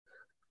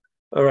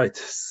All right.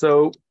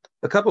 So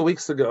a couple of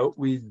weeks ago,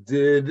 we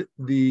did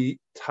the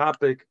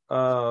topic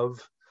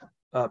of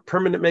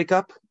permanent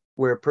makeup,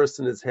 where a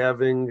person is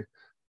having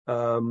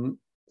um,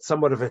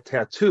 somewhat of a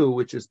tattoo,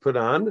 which is put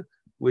on,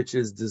 which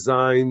is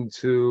designed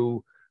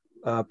to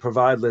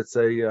provide, let's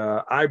say,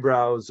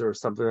 eyebrows or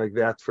something like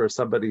that for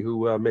somebody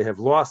who may have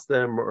lost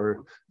them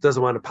or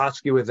doesn't want to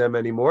potchki with them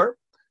anymore.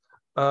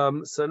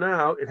 So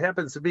now it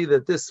happens to be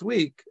that this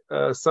week,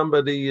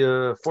 somebody,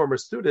 former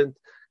student,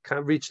 kind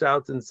of reached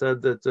out and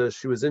said that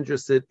she was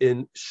interested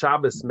in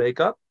Shabbos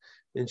makeup,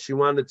 and she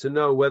wanted to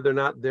know whether or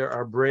not there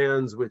are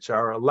brands which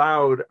are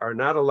allowed, are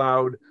not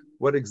allowed.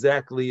 What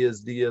exactly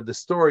is the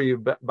story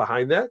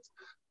behind that?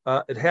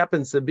 It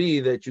happens to be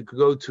that you could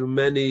go to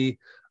many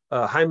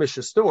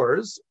Heimische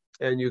stores,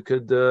 and you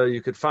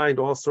could find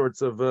all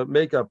sorts of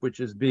makeup which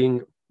is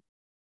being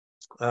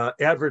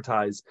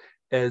advertised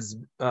as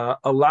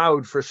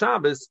allowed for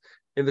Shabbos.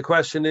 And the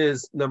question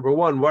is, number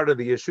one, what are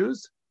the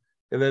issues?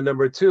 And then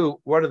number two,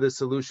 what are the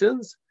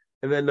solutions?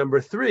 And then number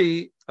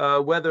three,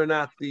 whether or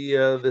not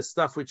the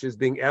stuff which is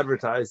being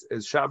advertised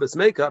as Shabbos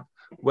makeup,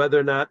 whether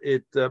or not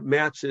it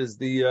matches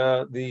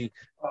the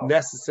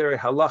necessary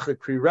halachic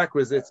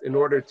prerequisites in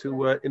order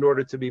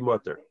to be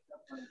mutter.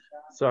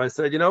 So I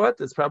said, you know what?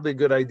 It's probably a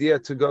good idea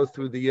to go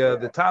through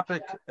the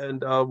topic,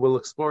 and we'll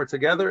explore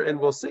together, and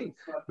we'll see.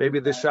 Maybe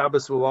this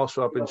Shabbos will all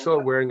show up in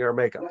shul wearing our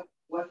makeup.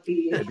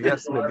 Maybe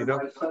yes, maybe no.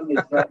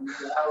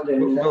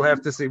 We'll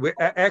have to see. We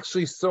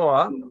actually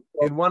saw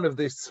in one of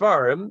the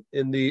Sfarim,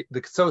 in the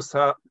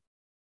Ksos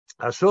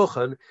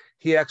HaShulchan,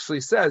 he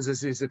actually says,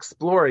 as he's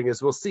exploring,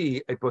 as we'll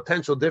see, a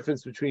potential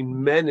difference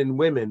between men and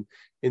women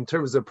in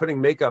terms of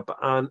putting makeup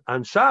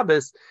on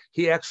Shabbos.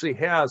 He actually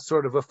has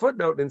sort of a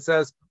footnote and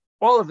says,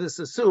 all of this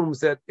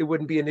assumes that it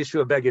wouldn't be an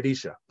issue of Beged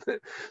Isha.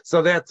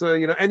 So that's,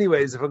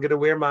 anyways, if I'm going to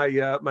wear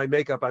my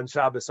makeup on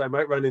Shabbos, I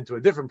might run into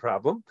a different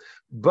problem.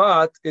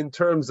 But in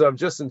terms of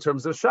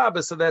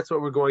Shabbos, so that's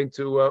what we're going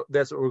to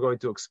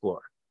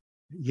explore.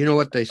 You know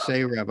what they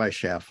say, Rabbi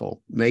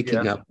Schaffel,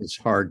 making up is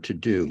hard to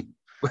do.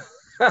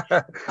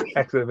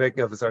 Excellent.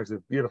 Making up is hard to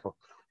do. Beautiful.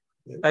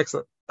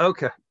 Excellent.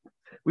 Okay.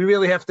 We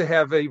really have to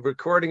have a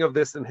recording of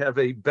this and have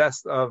a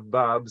best of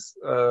Bob's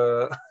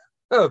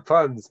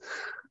puns.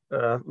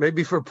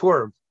 Maybe for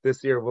Purim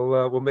this year,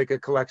 we'll make a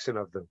collection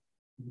of them.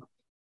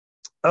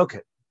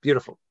 Okay,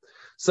 beautiful.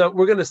 So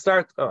we're going to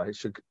start. Oh, I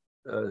should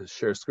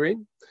share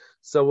screen.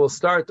 So we'll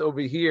start over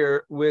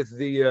here with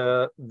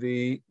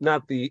the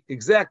not the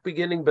exact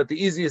beginning, but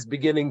the easiest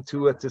beginning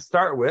to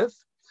start with,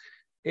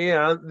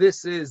 and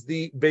this is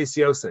the Beis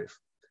Yosef,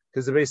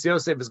 because the Beis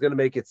Yosef is going to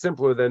make it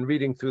simpler than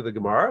reading through the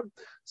Gemara.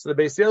 So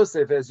the Beis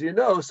Yosef, as you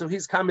know, so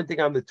he's commenting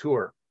on the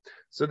Tur.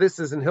 So this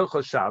is in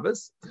Hilchos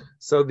Shabbos.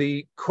 So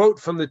the quote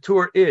from the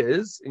Tur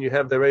is, and you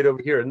have that right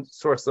over here in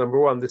source number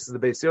one. This is the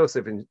Beis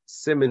Yosef in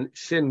Siman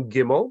Shin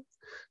Gimel.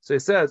 So he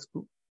says,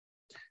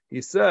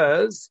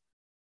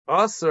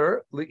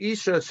 Aser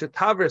liisha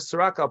shetaver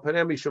sarak al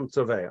panem mishum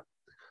tzovea.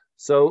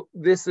 So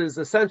this is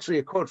essentially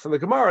a quote from the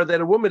Gemara that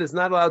a woman is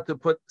not allowed to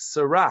put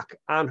sarak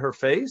on her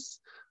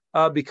face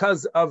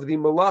because of the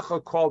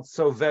malacha called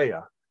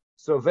tzovea.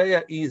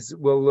 Soveya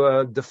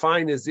will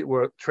define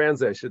or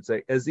translate, I should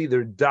say, as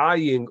either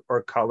dyeing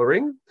or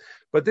coloring.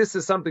 But this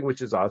is something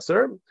which is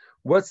aser.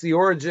 What's the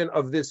origin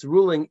of this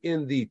ruling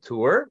in the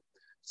Tur?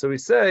 So we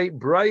say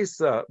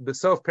Braisa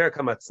Besof Per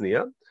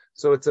Kamatznia.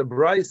 So it's a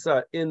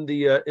Braisa in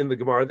the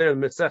Gemara there in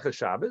Mesechah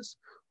Shabbos.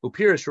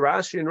 Upirish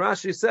Rashi, and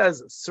Rashi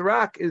says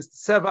Sarak is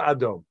Tseva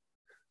Adom.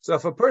 So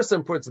if a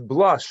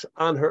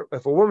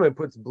woman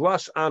puts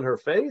blush on her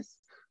face,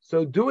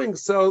 so doing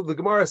so, the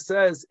Gemara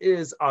says,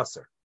 is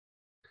aser.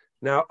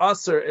 Now,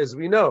 Aser, as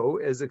we know,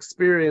 as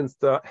experienced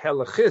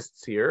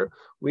halachists here,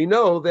 we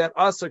know that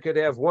Aser could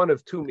have one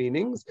of two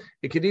meanings.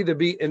 It could either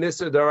be an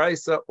Issa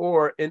Daraisa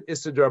or an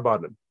Issa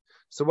Darbanim.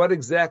 So what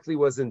exactly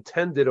was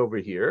intended over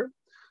here?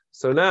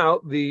 So now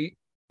the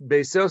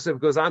Beis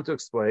Yosef goes on to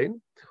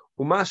explain,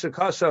 Umasha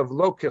Kashav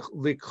lo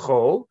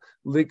likhol.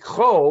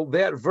 Likhol,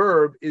 that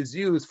verb is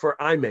used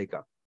for eye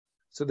makeup.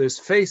 So there's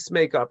face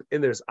makeup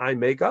and there's eye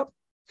makeup.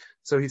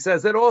 So he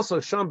says that also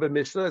Shamba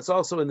Mishnah. It's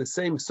also in the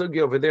same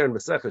sugi over there in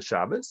Masechah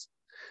Shabbos.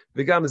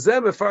 V'gam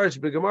zeh mefarish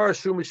b'gemara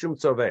shu mishum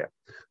tzovea.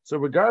 So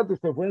regardless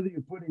of whether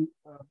you're putting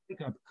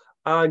makeup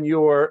on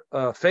your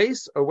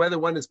face or whether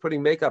one is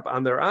putting makeup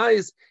on their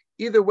eyes,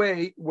 either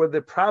way, where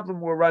the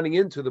problem we're running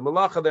into, the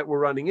malacha that we're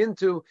running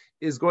into,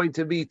 is going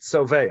to be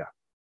tzovea,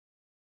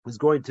 is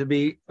going to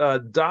be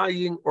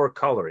dyeing or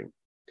coloring.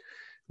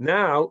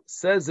 Now,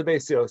 says the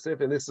Beis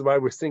Yosef, and this is why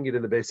we're singing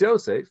in the Beis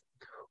Yosef,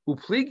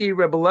 Upligi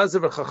Rebbe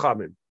Lezer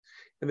v'Chachamim.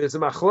 And there's a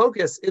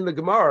machlokes in the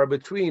Gemara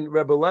between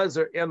Rebbe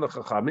Lezer and the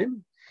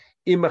Chachamim.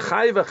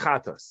 Imachai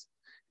v'chatas.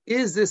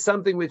 Is this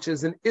something which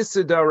is an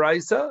Issa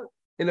Daraisa?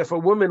 And if a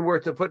woman were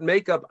to put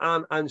makeup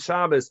on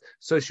Shabbos,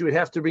 so she would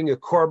have to bring a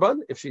korban.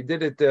 If she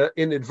did it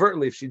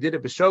inadvertently, if she did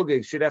it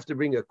b'shogeg, she'd have to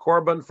bring a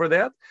korban for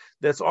that.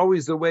 That's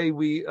always the way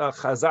we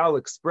Chazal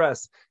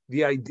express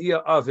the idea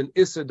of an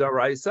Issa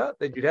Daraisa,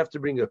 that you'd have to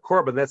bring a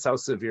korban. That's how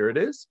severe it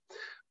is.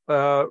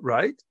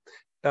 Right?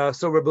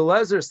 So Rebbe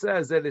Lezer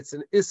says that it's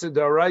an Issa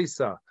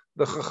Daraisa.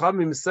 The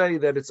Chachamim say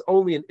that it's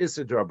only an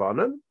Issa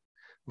Drabanan.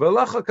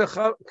 V'alacha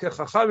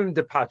kechachamim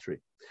de patri.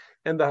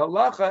 And the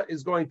halacha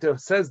is going to,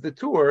 says the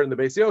Tur in the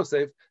Beis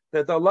Yosef,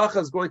 that the halacha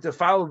is going to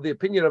follow the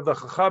opinion of the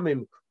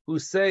Chachamim who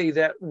say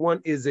that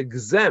one is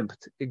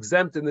exempt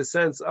in the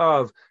sense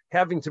of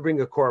having to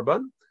bring a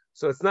korban.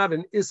 So it's not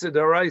an Issa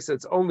Daraisa,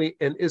 it's only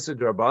an Issa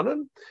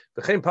Drabanan.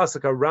 V'chein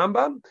pasuk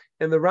Rambam,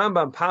 and the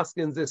Rambam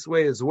paskins this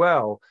way as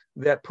well,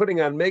 that putting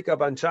on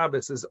makeup on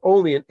Shabbos is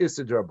only an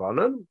Issa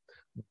Drabanan.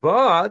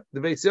 But the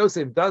Beis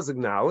Yosef does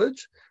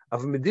acknowledge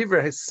of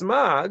Medivra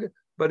Hismag,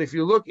 but if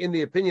you look in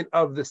the opinion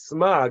of the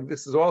Smag,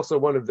 this is also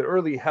one of the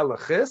early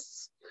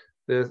halachists.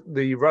 The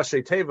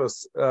Rashi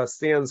Tevos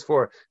stands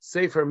for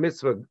Sefer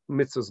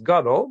Mitzvahs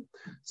Gadol.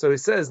 So he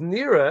says,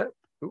 Nira,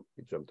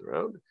 he jumped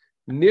around,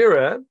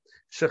 Nira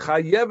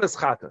Shechayeves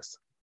Chatas.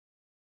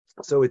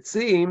 So it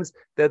seems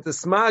that the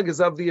Smag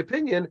is of the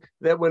opinion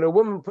that when a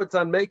woman puts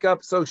on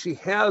makeup, so she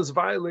has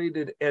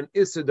violated an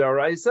Issa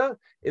Daraisa,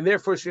 and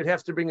therefore she'd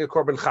have to bring a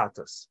Korban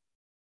Chatas.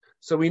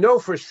 So we know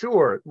for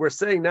sure, we're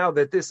saying now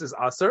that this is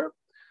Aser,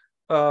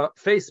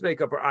 face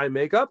makeup or eye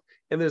makeup,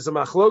 and there's a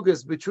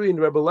machlokas between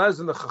Rebbe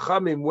Lezer and the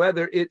Chachamim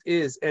whether it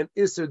is an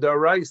Issa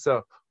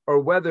Daraisa or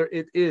whether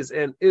it is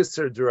an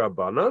Issa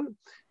Drabanan,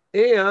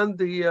 and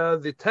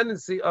the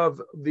tendency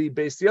of the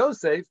Beis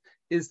Yosef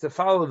is to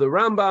follow the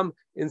Rambam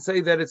and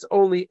say that it's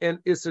only an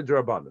Issa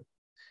Drabanan.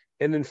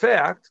 And in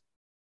fact,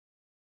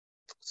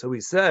 so we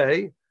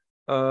say,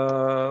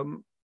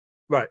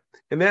 right,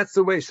 and that's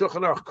the way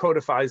Shulchan Aruch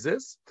codifies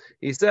this.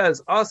 He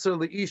says, Asr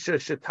li'isha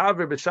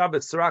shetaver b'shabbat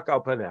sarak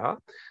al paneha,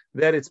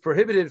 that it's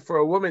prohibited for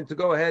a woman to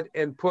go ahead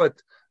and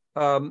put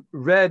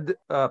red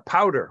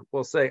powder,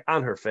 we'll say,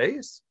 on her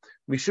face,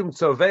 mishum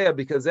tzovea,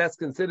 because that's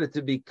considered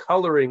to be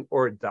coloring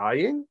or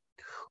dyeing.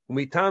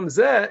 Umitam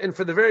zeh, and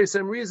for the very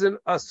same reason,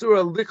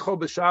 asura likho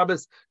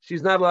b'Shabbos,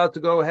 she's not allowed to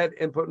go ahead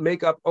and put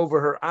makeup over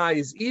her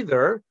eyes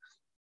either,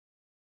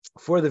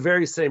 for the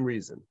very same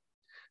reason.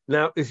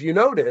 Now, if you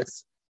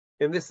notice,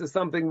 and this is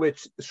something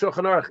which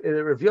Shulchan Aruch,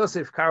 Rav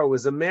Yosef Karo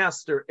was a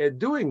master at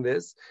doing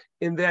this,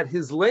 in that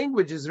his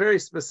language is very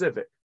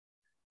specific.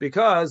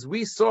 Because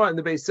we saw in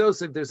the Beis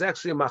Yosef, there's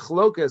actually a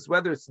machlokas,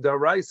 whether it's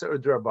daraisa or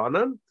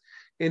drabanan.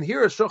 And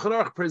here, Shulchan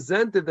Aruch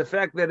presented the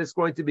fact that it's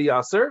going to be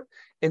aser,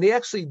 and he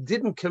actually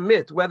didn't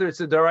commit whether it's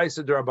a daraisa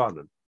or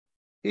drabanan.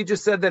 He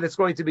just said that it's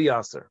going to be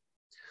aser.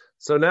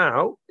 So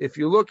now, if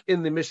you look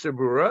in the Mishnah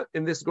Brura,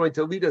 and this is going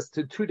to lead us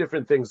to two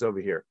different things over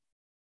here.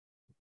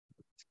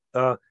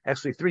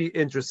 Actually, three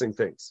interesting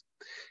things.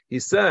 He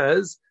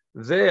says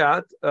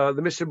that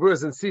the Mishnah Brura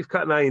is in Sif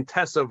Kat Nayin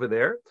Tes over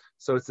there,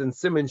 so it's in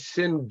Siman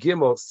Shin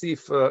Gimel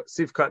Sif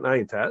Kat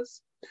Nayin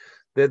Tes.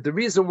 That the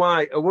reason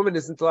why a woman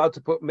isn't allowed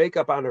to put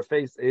makeup on her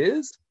face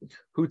is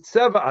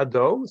Hutzeva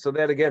Adom, so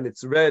that again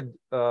it's red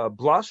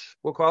blush,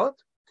 we'll call it.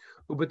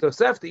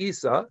 Ubetosefta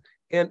Isa,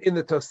 and in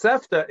the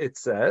Tosefta it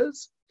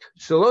says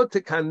Shelo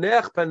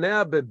tekanech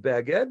paneh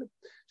bebeged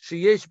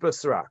sheyesh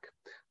basrak.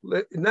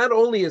 Not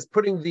only is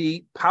putting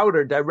the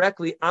powder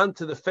directly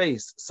onto the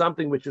face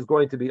something which is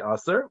going to be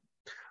aser,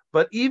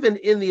 but even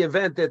in the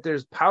event that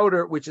there's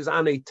powder which is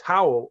on a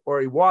towel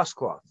or a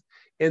washcloth,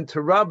 and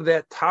to rub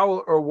that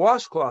towel or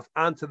washcloth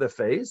onto the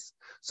face,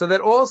 so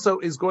that also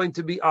is going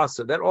to be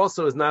aser. That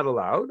also is not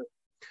allowed.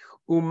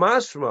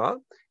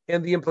 Umashma,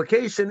 and the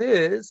implication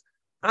is,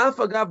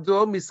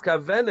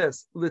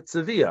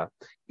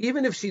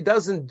 even if she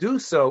doesn't do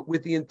so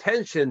with the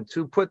intention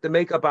to put the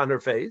makeup on her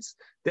face,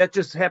 that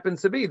just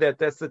happens to be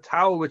that's the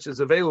towel which is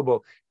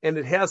available and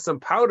it has some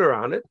powder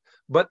on it.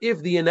 But if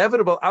the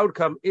inevitable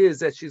outcome is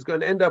that she's going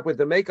to end up with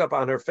the makeup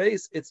on her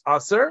face, it's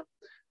aser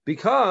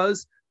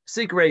because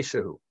psik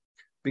reishahu,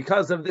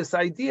 because of this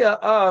idea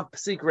of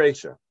psik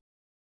reisha.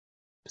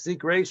 Psik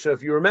reisha,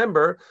 if you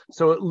remember,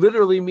 so it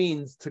literally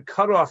means to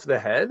cut off the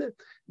head.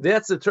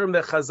 That's the term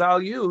that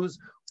Chazal use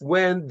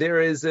when there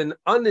is an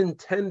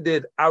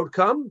unintended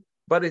outcome,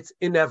 but it's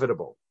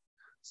inevitable.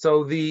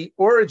 So the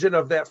origin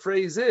of that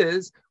phrase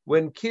is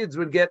when kids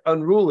would get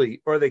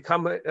unruly, or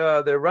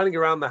they're running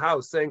around the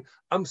house saying,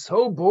 I'm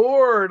so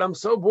bored,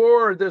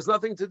 there's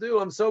nothing to do,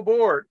 I'm so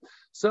bored.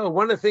 So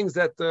one of the things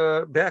that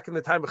back in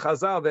the time of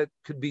Chazal that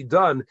could be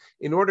done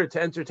in order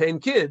to entertain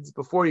kids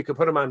before you could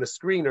put them on a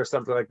screen or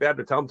something like that,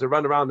 or tell them to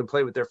run around and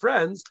play with their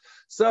friends,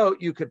 so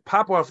you could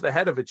pop off the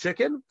head of a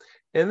chicken,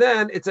 and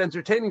then it's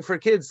entertaining for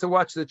kids to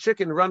watch the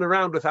chicken run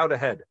around without a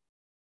head.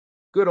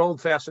 Good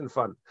old-fashioned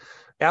fun.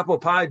 Apple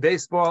pie,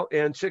 baseball,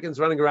 and chickens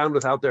running around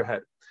without their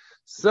head.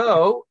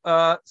 So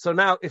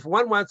now, if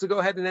one wants to go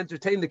ahead and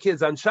entertain the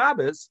kids on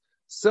Shabbos,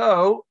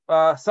 so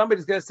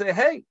somebody's going to say,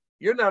 hey,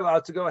 you're not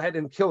allowed to go ahead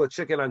and kill a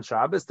chicken on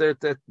Shabbos.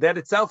 That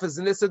itself is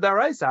an Issa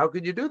Daraisa. How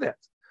could you do that?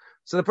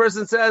 So the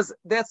person says,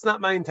 that's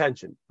not my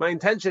intention. My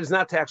intention is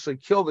not to actually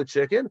kill the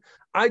chicken.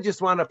 I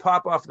just want to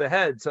pop off the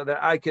head so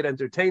that I could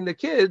entertain the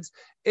kids.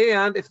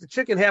 And if the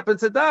chicken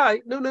happens to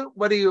die, no,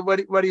 what are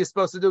you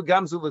supposed to do?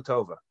 Gamzu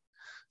l'tova.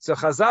 So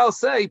Chazal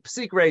say,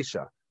 psik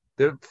reisha.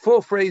 The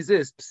full phrase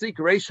is, psik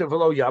reisha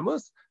v'lo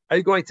yamus. Are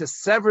you going to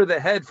sever the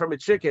head from a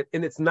chicken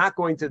and it's not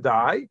going to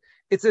die?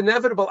 It's an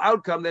inevitable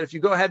outcome that if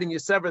you go ahead and you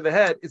sever the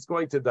head, it's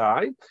going to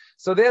die.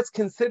 So that's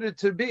considered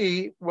to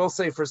be, we'll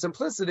say for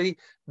simplicity,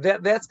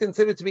 that's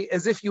considered to be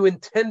as if you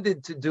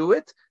intended to do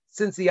it,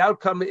 since the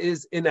outcome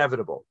is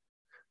inevitable.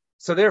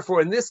 So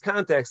therefore, in this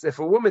context, if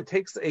a woman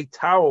takes a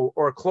towel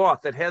or a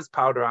cloth that has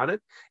powder on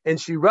it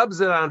and she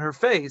rubs it on her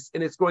face,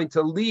 and it's going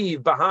to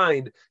leave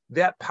behind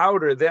that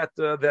powder,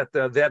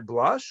 that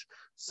blush.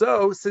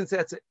 So since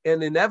that's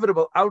an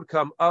inevitable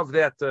outcome of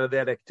that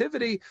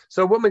activity,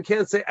 so a woman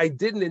can't say, I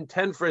didn't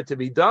intend for it to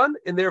be done,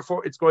 and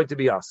therefore it's going to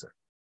be aser.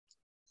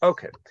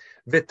 Okay.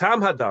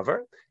 Vitam hadavar.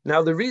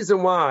 Now the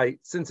reason why,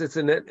 since it's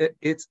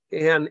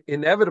an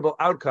inevitable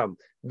outcome,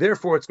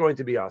 therefore it's going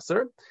to be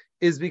aser,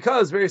 is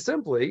because, very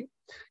simply,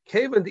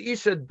 being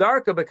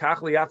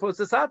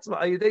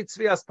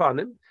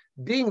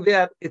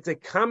that it's a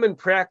common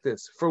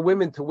practice for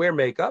women to wear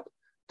makeup,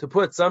 to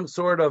put some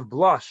sort of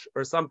blush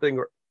or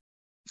something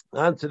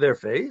onto their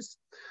face.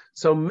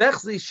 So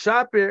mechzi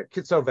shaper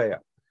kitzovea.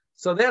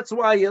 So that's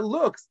why it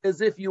looks as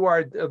if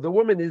the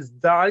woman is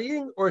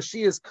dyeing or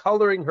she is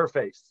coloring her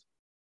face.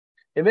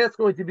 And that's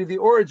going to be the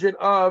origin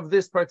of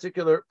this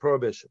particular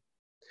prohibition.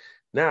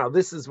 Now,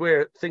 this is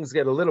where things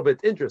get a little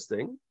bit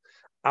interesting.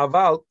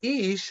 Aval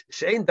ish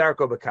shein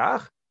darko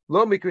bekach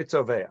lo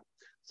mikritzovea.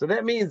 So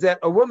that means that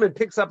a woman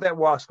picks up that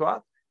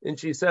washcloth and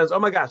she says, oh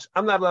my gosh,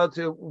 I'm not allowed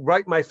to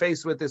wipe my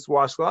face with this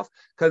washcloth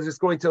because it's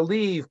going to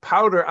leave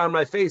powder on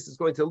my face. It's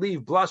going to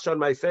leave blush on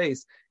my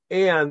face.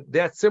 And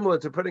that's similar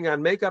to putting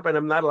on makeup, and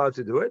I'm not allowed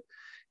to do it.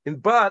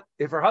 But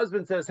if her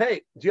husband says,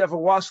 hey, do you have a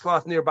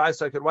washcloth nearby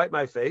so I could wipe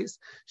my face?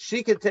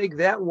 She could take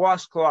that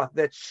washcloth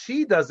that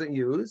she doesn't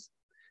use,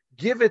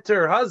 give it to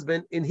her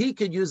husband, and he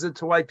could use it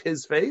to wipe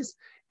his face,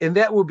 and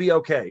that will be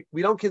okay.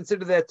 We don't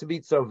consider that to be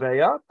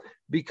tzoveya,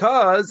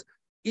 because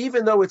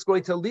even though it's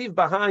going to leave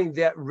behind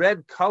that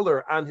red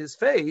color on his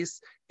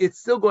face, it's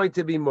still going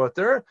to be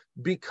mutter,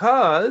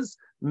 because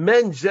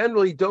men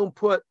generally don't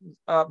put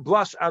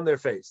blush on their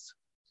face.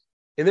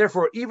 And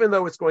therefore, even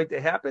though it's going to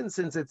happen,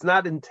 since it's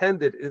not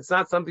intended, it's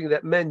not something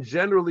that men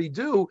generally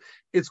do,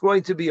 it's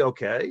going to be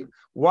okay.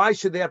 Why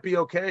should that be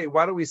okay?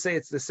 Why don't we say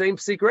it's the same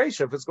secret?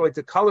 If it's going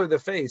to color the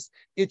face,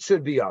 it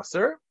should be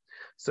aser.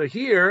 So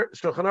here,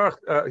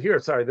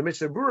 the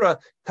Mishnah Berurah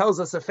tells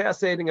us a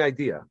fascinating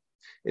idea.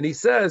 And he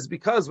says,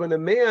 because when a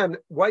man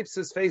wipes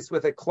his face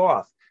with a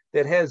cloth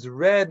that has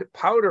red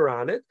powder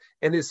on it,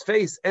 and his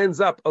face ends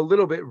up a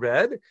little bit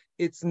red,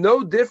 it's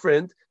no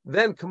different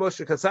than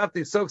Kamosha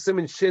Kasafti Soksim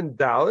and Shin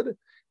Dalad.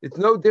 It's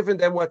no different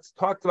than what's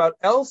talked about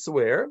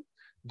elsewhere.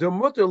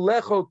 Domuter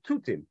lecho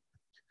tutin.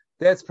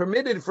 That's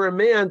permitted for a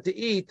man to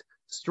eat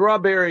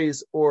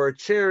strawberries or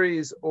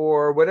cherries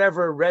or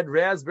whatever, red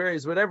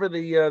raspberries, whatever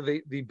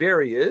the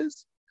berry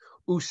is.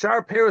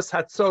 Ushar peros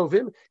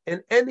hatzovim,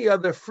 and any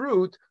other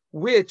fruit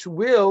which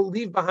will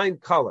leave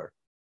behind color.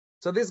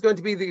 So this is going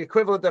to be the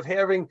equivalent of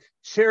having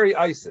cherry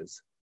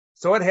ices.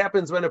 So what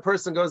happens when a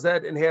person goes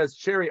ahead and has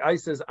cherry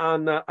ices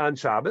on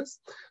Shabbos?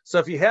 So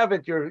if you have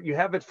it, you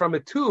have it from a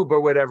tube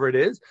or whatever it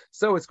is,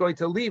 so it's going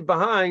to leave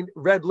behind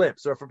red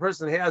lips. Or if a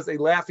person has a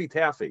Laffy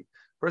Taffy,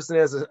 person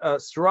has a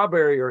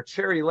strawberry or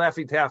cherry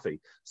Laffy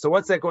Taffy, so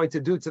what's that going to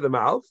do to the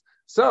mouth?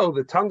 So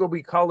the tongue will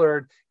be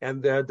colored,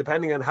 and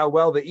depending on how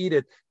well they eat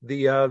it,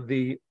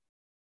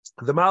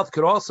 the mouth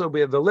could also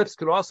be, the lips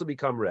could also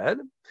become red.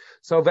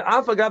 So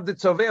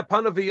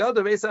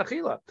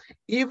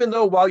even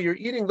though while you're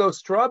eating those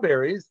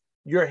strawberries,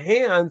 your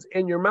hands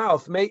and your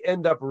mouth may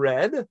end up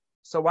red.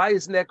 So why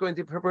isn't that going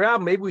to be a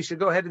problem? Maybe we should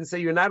go ahead and say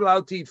you're not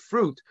allowed to eat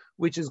fruit,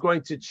 which is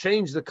going to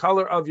change the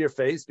color of your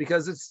face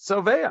because it's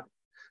tzoveya.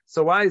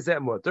 So why is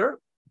that mutter?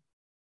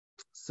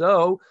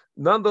 So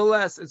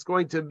nonetheless, it's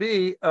going to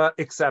be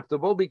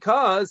acceptable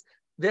because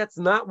that's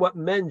not what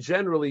men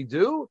generally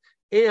do.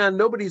 And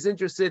nobody's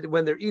interested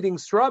when they're eating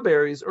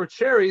strawberries or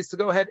cherries to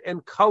go ahead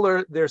and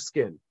color their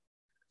skin.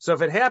 So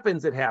if it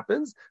happens, it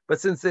happens. But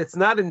since it's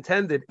not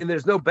intended and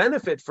there's no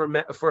benefit for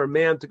a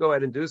man to go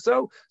ahead and do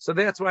so, so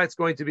that's why it's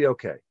going to be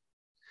okay.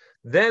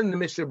 Then the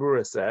Mishnah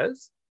Berurah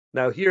says,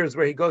 now here's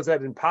where he goes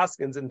ahead and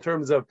paskins in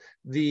terms of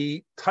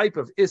the type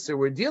of isser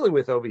we're dealing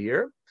with over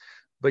here.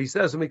 But he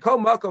says, even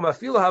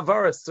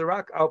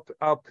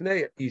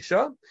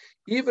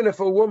if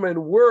a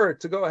woman were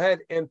to go ahead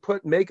and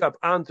put makeup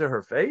onto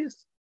her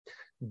face,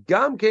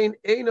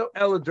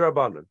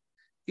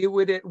 it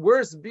would at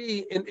worst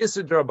be an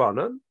Issa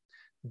Drabanan.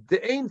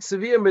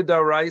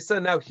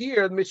 Now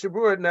here, the Mishnah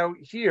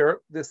Berurah,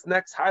 this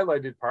next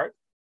highlighted part.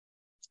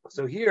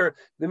 So here,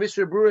 the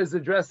Mishnah Berurah is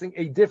addressing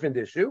a different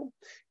issue,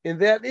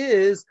 and that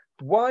is,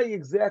 why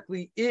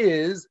exactly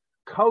is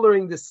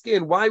coloring the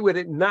skin, why would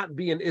it not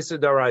be an Issa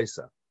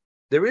Daraisa?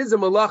 There is a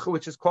malacha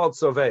which is called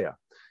Soveya.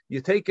 you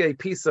take a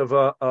piece of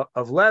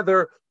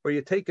leather or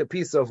you take a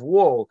piece of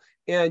wool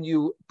and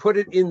you put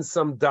it in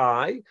some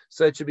dye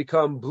so it should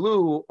become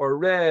blue or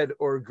red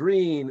or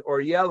green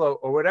or yellow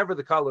or whatever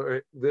the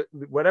color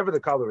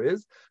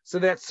is. So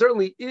that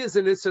certainly is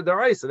an Issa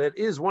D'Oraisa. That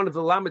is one of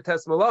the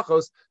Lamites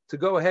Malachos to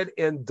go ahead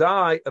and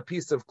dye a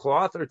piece of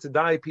cloth or to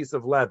dye a piece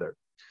of leather.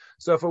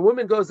 So if a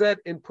woman goes out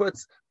and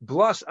puts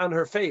blush on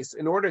her face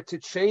in order to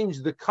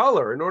change the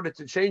color, in order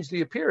to change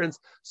the appearance,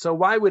 so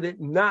why would it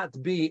not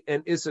be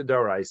an Issa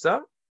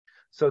D'Oraisa?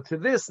 So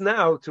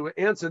to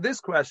answer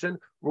this question,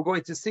 we're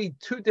going to see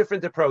two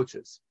different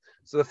approaches.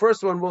 So the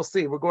first one we'll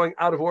see, we're going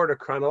out of order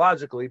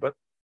chronologically, but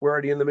we're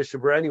already in the Mishnah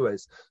Berurah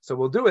anyways. So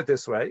we'll do it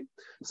this way.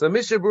 So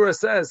Mishnah Berurah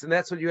says, and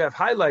that's what you have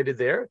highlighted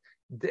there,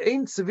 the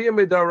Ein Tzivia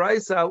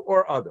Midaraisa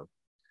or Adam.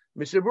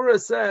 Mishnah Berurah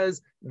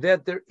says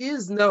that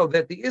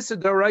that the Issa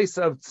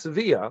D'Oraisa of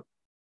Tzivia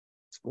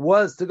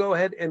was to go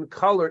ahead and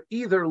color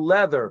either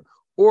leather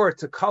or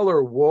to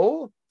color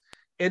wool,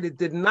 and it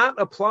did not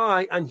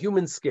apply on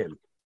human skin.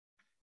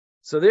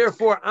 So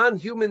therefore, on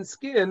human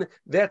skin,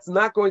 that's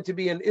not going to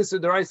be an Issa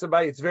D'Oraisa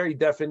by its very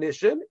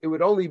definition. It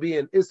would only be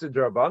an Issa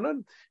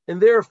D'Rabbanan,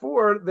 and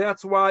therefore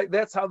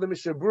that's how the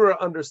Mishnah Berurah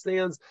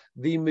understands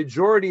the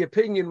majority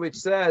opinion, which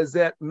says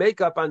that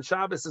makeup on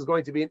Shabbos is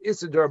going to be an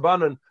Issa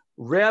D'Rabbanan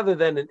rather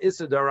than an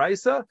Issa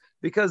D'Oraisa,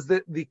 because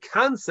the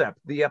concept,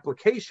 the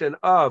application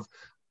of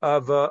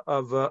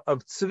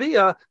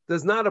tzivia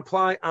does not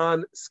apply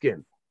on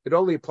skin. It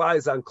only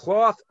applies on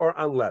cloth or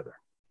on leather.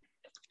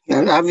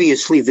 And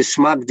obviously, the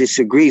Smag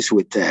disagrees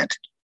with that.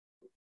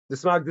 The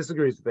Smag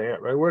disagrees with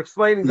that, right? We're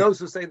explaining those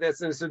who say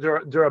that's an Issa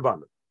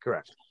D'Rabbanan.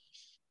 Correct.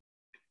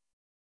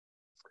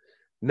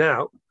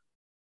 Now,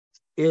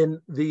 in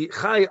the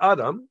Chai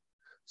Adam,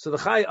 so the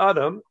Chai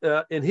Adam,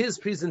 in his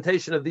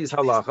presentation of these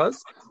halachas,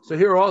 so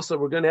here also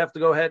we're going to have to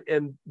go ahead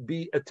and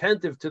be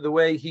attentive to the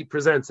way he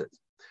presents it.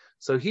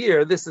 So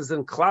here, this is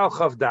in Klal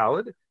Chav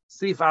Daled,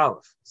 Sif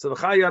Aleph. So the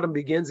Chai Adam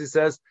begins, he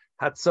says,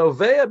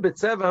 Hatzovea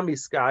b'tzev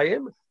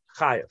hamiskayim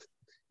chayav.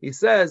 He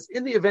says,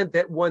 in the event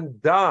that one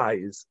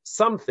dyes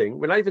something,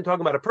 we're not even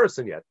talking about a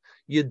person yet,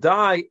 you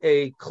dye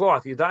a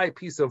cloth, you dye a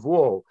piece of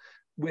wool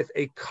with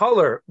a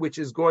color which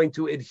is going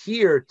to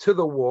adhere to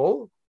the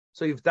wool,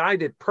 so you've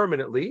dyed it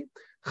permanently,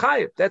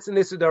 chayav, that's an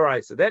Issa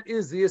D'Oraisa. That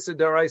is the Issa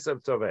D'Oraisa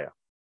of Tovea.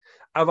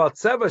 Aval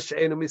tzeva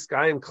she'enu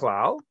miskayim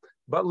klal,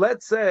 but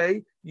let's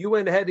say you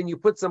went ahead and you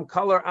put some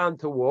color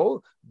onto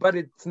wool, but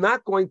it's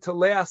not going to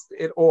last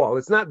at all.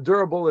 It's not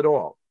durable at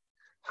all.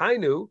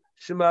 Hainu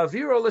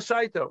shemaviro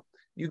l'shaito.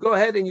 You go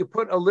ahead and you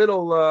put a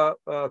little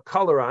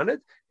color on it,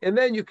 and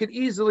then you could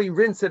easily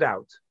rinse it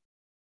out.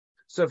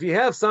 So if you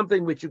have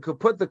something which you could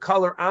put the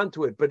color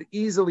onto it, but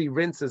easily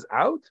rinses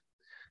out,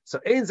 so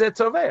ein zeh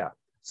tovea.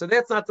 So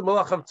that's not the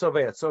malach of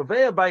tzovea.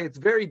 Tzovea, by its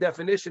very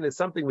definition, is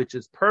something which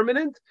is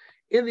permanent.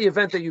 In the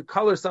event that you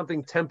color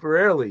something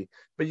temporarily,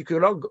 but you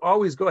could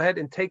always go ahead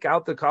and take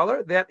out the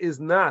color, that is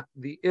not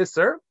the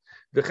Isser.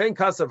 V'chein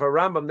kasav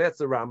Rambam, that's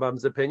the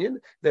Rambam's opinion,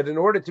 that in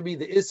order to be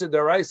the Isser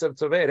D'Oraisa of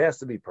tzovea, it has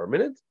to be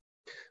permanent.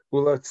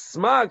 Ula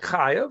smag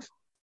chayav,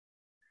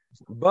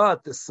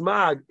 but the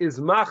smag is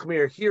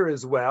machmir here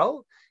as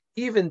well.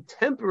 Even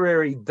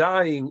temporary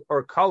dyeing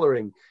or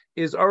coloring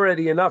is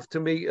already enough to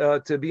be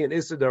an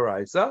Issa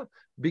D'Oraisa,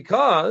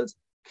 because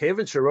if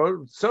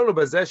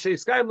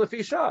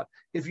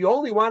you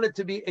only want it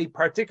to be a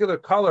particular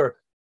color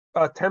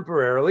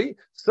temporarily,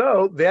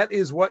 so that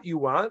is what you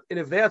want, and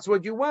if that's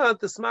what you want,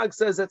 the Smag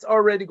says that's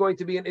already going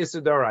to be an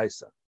Issa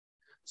D'Oraisa.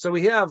 So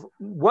we have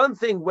one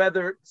thing,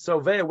 whether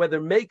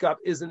makeup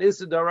is an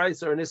Issa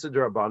D'Oraisa or an Issa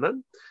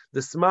D'Rabbanan. The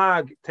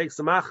Smag takes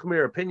a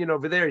machmir opinion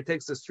over there, he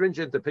takes a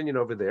stringent opinion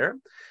over there.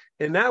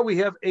 And now we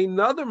have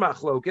another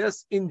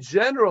machlokes in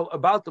general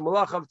about the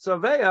malach of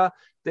tzavea,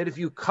 that if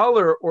you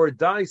color or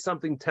dye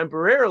something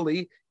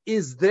temporarily,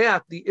 is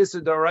that the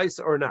Issa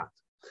D'Oraisa or not?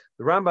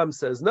 The Rambam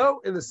says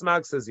no, and the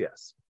Smag says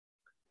yes.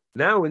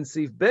 Now in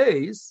Sif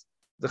Beis,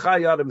 the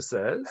Chai Adam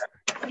says,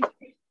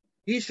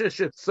 Isha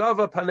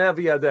shetzava panev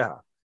yadeha.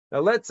 Now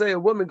let's say a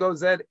woman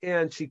goes in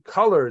and she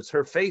colors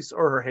her face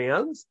or her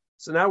hands.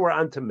 So now we're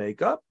on to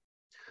makeup.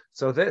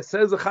 So that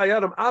says the Chai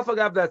Adam,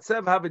 afagav that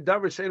sev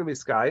havidavar sheinu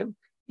miskayim.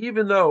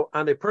 Even though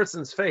on a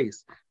person's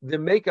face, the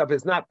makeup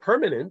is not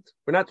permanent,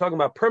 we're not talking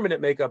about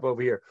permanent makeup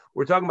over here.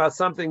 We're talking about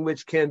something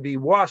which can be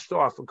washed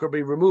off and could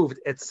be removed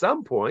at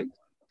some point.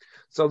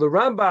 So the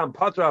Rambam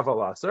Patrav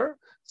Alasar.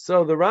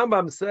 So the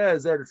Rambam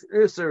says that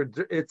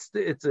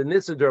it's an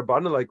Issa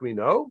D'Rabbanan, like we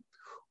know.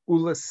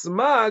 Ula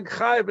Smag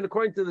Chayav, and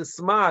according to the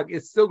Smag,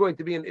 it's still going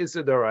to be an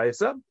Issa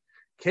D'Oraisa.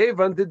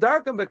 Kevan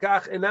Didarkam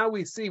Bekach, and now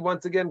we see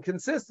once again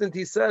consistent.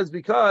 He says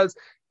because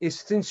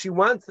since she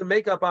wants the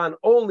makeup on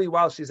only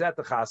while she's at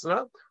the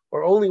chasana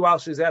or only while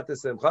she's at the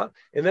simcha,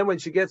 and then when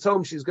she gets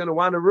home she's going to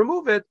want to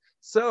remove it.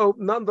 So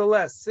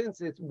nonetheless, since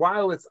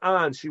while it's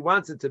on, she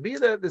wants it to be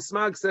there. The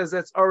Smag says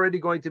that's already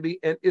going to be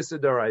an Issa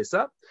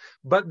D'Oraisa.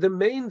 But the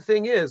main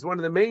thing is, one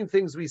of the main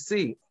things we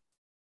see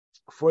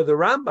for the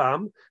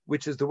Rambam,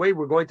 which is the way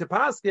we're going to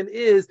paskin,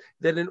 is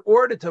that in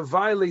order to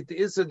violate the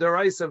Issa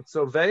D'Oraisa of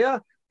Tzovea,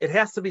 it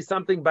has to be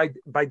something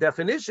by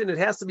definition, it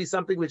has to be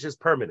something which is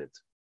permanent.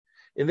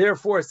 And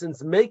therefore,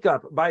 since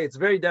makeup by its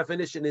very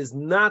definition is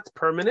not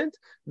permanent,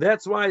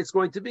 that's why it's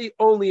going to be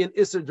only an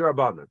Issur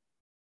D'Rabbanan.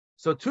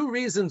 So two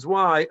reasons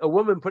why a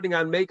woman putting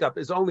on makeup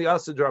is only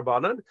Issur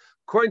D'Rabbanan,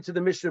 according to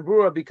the Mishnah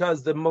Berurah,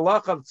 because the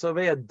Malach of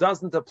Tzovea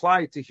doesn't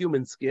apply to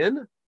human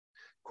skin.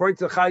 According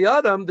to Chai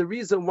Adam, the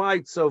reason why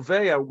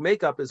Tzovea,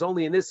 makeup, is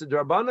only an Issur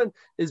D'Rabbanan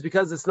is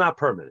because it's not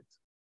permanent.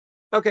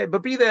 Okay,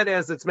 but be that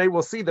as it may,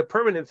 we'll see the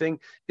permanent thing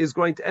is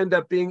going to end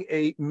up being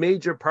a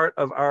major part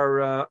of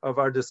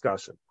our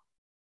discussion.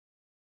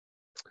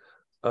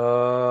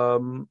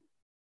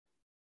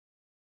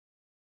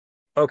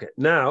 Okay,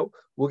 now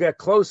we'll get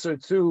closer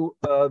to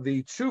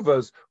the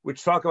tshuvas,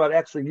 which talk about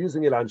actually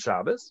using it on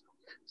Shabbos.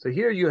 So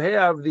here you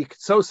have the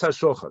Ktsos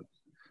HaShulchan.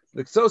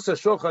 The Ktsos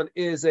HaShulchan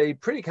is a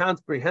pretty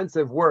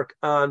comprehensive work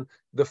on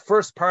the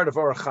first part of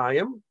Orach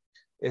Chaim.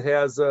 It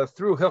has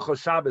through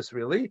Hilchos Shabbos,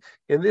 really,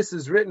 and this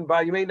is written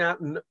by, you may not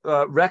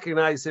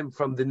recognize him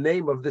from the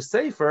name of the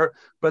Sefer,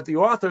 but the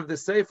author of the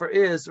Sefer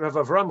is Rav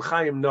Avram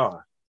Chaim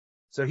Noah.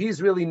 So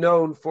he's really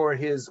known for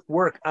his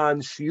work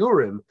on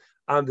Shiurim,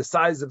 on the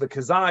size of the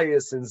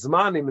Kazayas and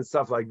Zmanim and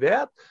stuff like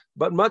that.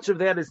 But much of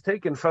that is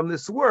taken from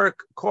this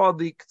work called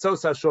the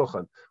Ktsos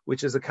HaShulchan,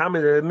 which is a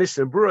commentary,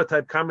 Mishnah Berurah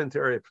type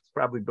commentary. It's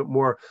probably a bit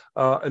more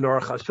an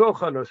Aruch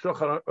HaShulchan or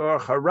Shulchan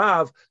Aruch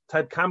HaRav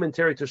type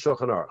commentary to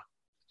Shulchan Aruch.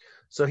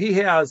 So he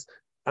has,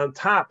 on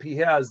top, he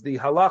has the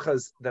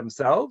halachas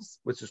themselves,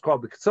 which is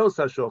called the Ktsos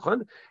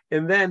HaShulchan,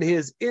 and then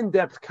his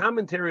in-depth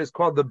commentary is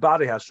called the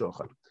Badei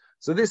HaShulchan.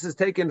 So this is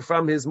taken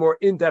from his more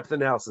in-depth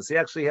analysis. He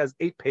actually has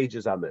 8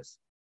 pages on this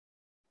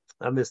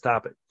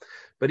topic.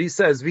 But he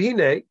says,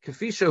 V'hine,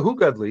 kafisha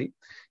hugadli,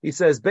 he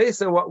says,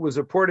 based on what was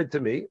reported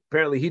to me,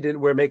 apparently he didn't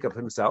wear makeup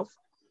himself.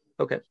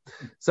 Okay,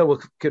 so we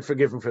could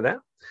forgive him for that.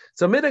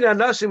 So midag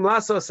anashim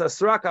lasos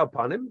asrak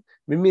alpanim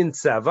mimin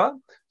seva.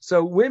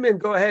 So women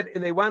go ahead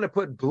and they want to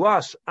put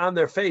blush on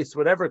their face,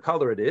 whatever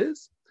color it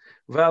is.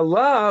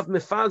 V'alav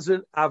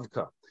mifazun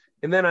avka.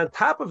 And then on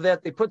top of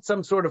that, they put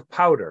some sort of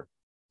powder.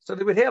 So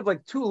they would have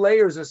like 2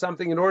 layers or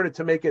something in order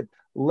to make it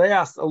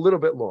last a little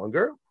bit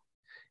longer.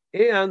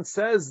 And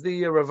says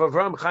the Rav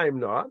Avram Chaim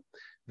Noah,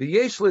 the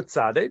Yesh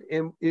Litzadet,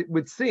 and it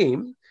would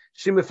seem,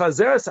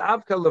 Shemifazeres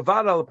Avka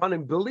Levada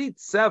Lapanim Belit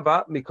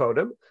Seva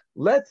Mikodem.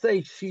 Let's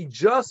say she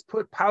just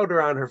put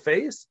powder on her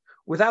face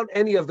without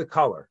any of the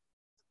color.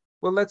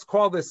 Well, let's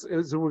call this,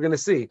 as we're going to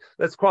see,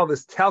 let's call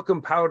this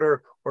talcum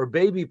powder or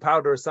baby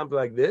powder or something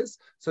like this.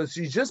 So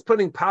she's just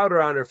putting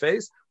powder on her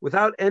face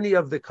without any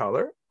of the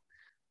color.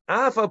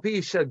 Even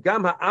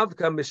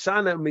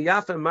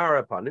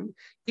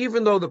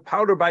though the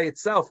powder by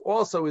itself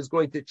also is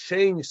going to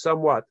change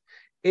somewhat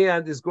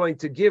and is going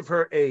to give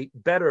her a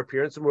better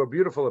appearance, a more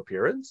beautiful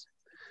appearance,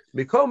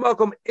 the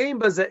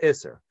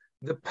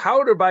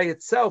powder by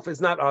itself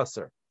is not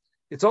asur.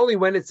 It's only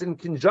when it's in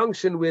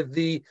conjunction with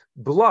the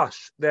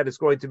blush that it's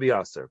going to be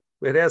asur.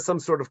 It has some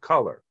sort of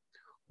color.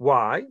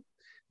 Why?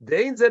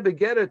 That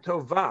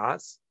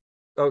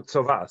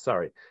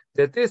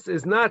this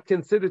is not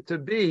considered to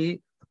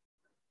be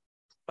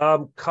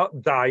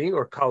dyeing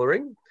or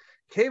coloring,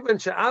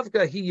 because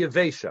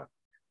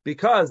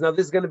now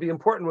this is going to be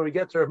important when we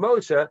get to Rav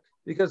Moshe,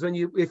 because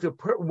if a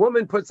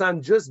woman puts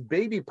on just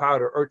baby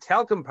powder or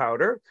talcum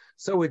powder,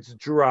 so it's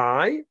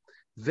dry,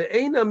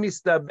 and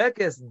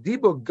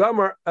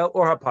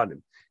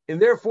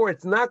therefore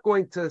it's not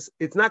going to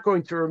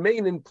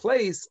remain in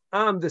place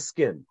on the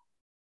skin.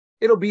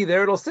 It'll be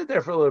there, it'll sit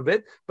there for a little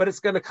bit, but it's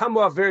going to come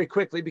off very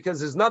quickly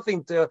because there's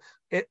nothing to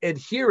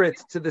adhere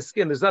it to the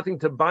skin. There's nothing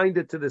to bind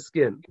it to the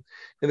skin.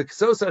 And the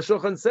Ktsos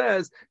HaShulchan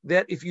says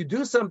that if you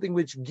do something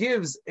which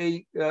gives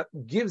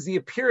the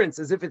appearance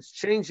as if it's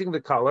changing the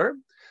color,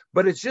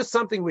 but it's just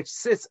something which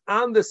sits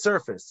on the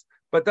surface,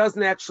 but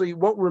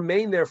won't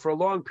remain there for a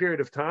long period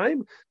of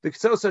time, the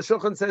Ktsos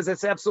HaShulchan says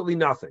that's absolutely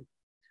nothing.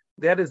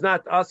 That is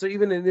not us or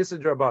even in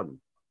Issur D'Rabbanan.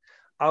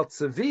 Al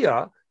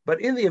Tzaviyah, but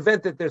in the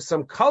event that there's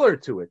some color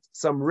to it,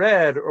 some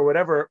red or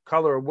whatever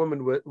color a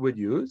woman would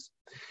use,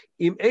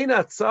 so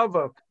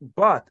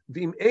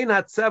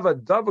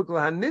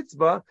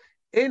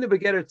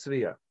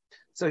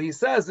he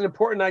says an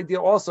important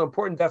idea, also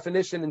important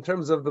definition in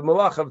terms of the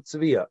malach of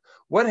tzviya.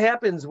 What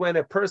happens when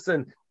a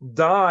person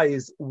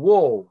dyes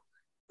wool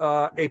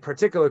a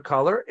particular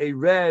color, a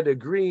red, a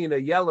green, a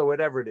yellow,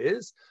 whatever it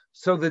is,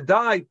 so the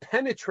dye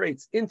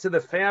penetrates into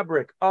the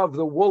fabric of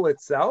the wool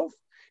itself,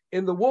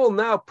 and the wool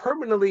now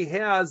permanently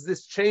has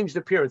this changed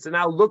appearance. It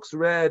now looks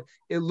red,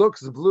 it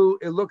looks blue,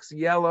 it looks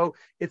yellow.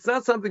 It's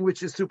not something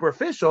which is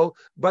superficial,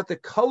 but the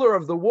color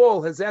of the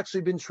wool has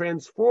actually been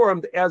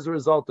transformed as a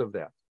result of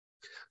that.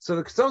 So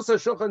the Ktsos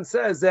HaShulchan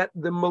says that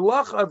the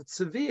malach of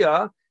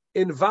tzviya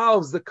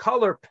involves the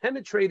color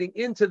penetrating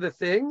into the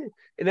thing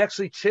and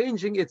actually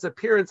changing its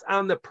appearance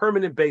on the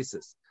permanent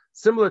basis,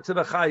 similar to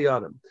the Chai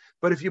Adam.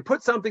 But if you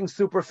put something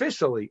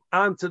superficially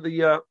onto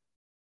that,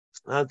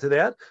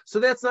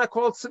 so that's not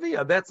called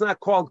tzviya. That's not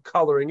called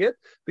coloring it,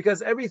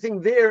 because everything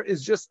there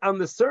is just on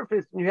the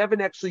surface and you haven't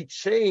actually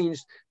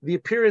changed the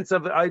appearance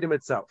of the item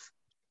itself.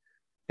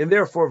 And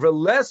therefore,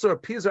 Velesor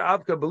Pizar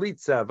Avka Belit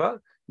Seva,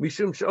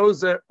 Mishum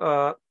Shozer,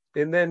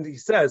 and then he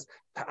says,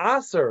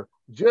 Ta'aser,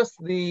 just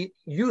the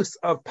use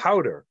of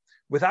powder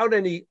without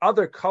any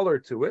other color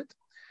to it,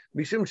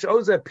 Mishum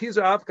Shozer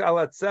Pizar Avka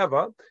Alat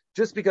Seva,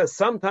 just because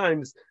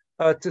sometimes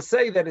to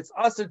say that it's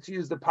aser to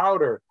use the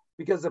powder,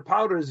 because the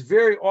powder is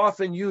very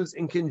often used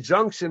in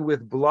conjunction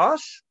with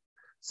blush,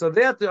 so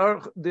that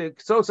the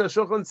Sosa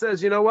Shulchan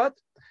says, you know what?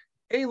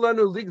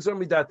 Eilanu ligzor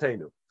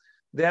midatenu.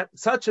 That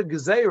such a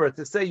gezerah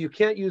to say you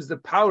can't use the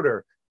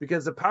powder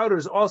because the powder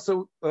is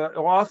also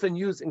often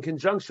used in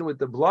conjunction with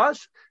the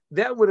blush,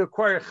 that would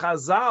require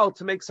chazal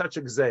to make such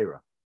a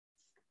gezerah.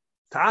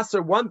 To answer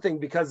one thing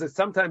because it's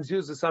sometimes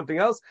used as something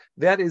else,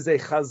 that is a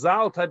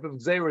chazal type of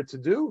gezerah to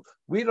do.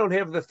 We don't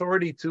have the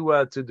authority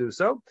to do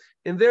so,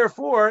 and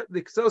therefore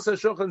the Ksosa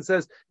Shulchan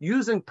says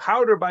using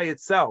powder by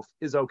itself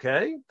is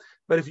okay.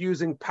 But if you're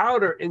using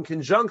powder in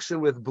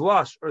conjunction with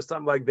blush or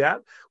something like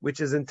that,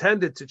 which is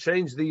intended to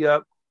change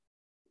the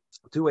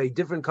to a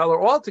different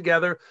color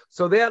altogether,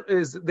 so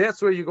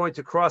that's where you're going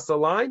to cross the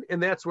line,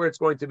 and that's where it's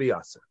going to be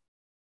aser.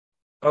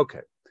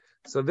 Okay,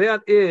 so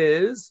that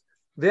is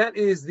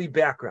the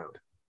background.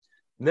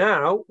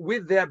 Now,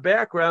 with that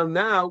background,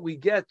 now we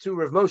get to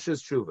Rav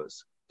Moshe's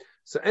Shuvas.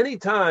 So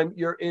anytime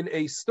you're in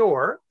a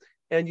store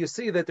and you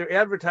see that they're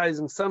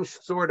advertising some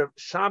sort of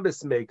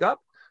Shabbos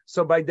makeup,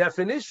 so by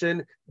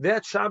definition,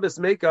 that Shabbos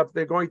makeup,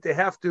 they're going to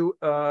have to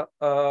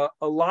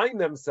align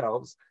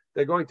themselves.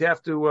 They're going to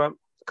have to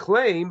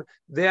claim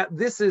that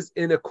this is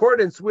in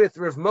accordance with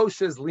Rav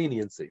Moshe's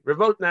leniency.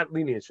 Not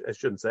leniency, I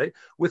shouldn't say,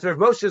 with Rav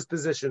Moshe's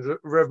position,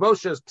 Rav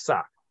Moshe's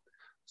psak.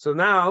 So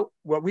now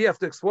what we have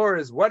to explore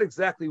is what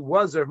exactly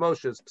was Rav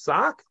Moshe's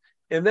psak,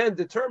 and then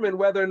determine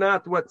whether or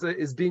not what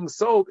is being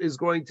sold is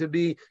going to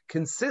be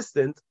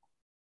consistent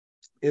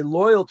and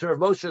loyal to Rav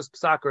Moshe's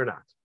psak or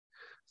not.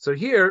 So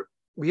here,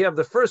 we have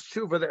the first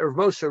tshuva that Rav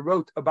Moshe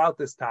wrote about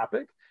this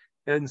topic,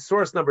 and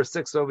source number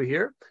 6 over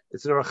here.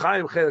 It's in Orach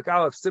Chaim Chelik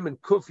Aleph Siman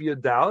Kuf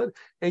Yud Daled,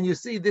 and you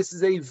see this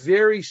is a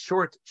very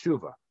short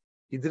tshuva.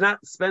 He did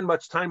not spend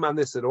much time on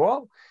this at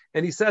all,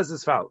 and he says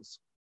as follows: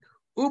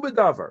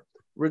 Ubedavar,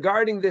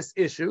 regarding this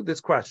issue,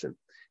 this question,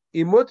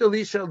 Imut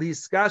Elisha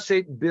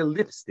liskashet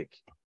bilipstick.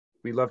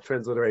 We love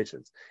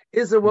transliterations.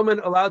 Is a woman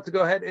allowed to go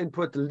ahead and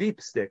put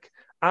lipstick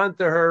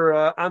onto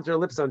her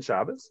lips on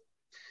Shabbos?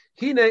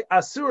 Hine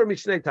asur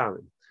mishnei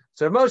tamim.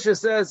 So Moshe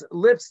says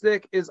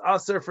lipstick is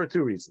asur for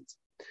 2 reasons.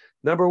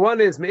 Number one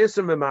is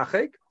me'isur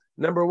memachek.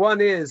 Number one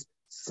is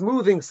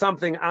smoothing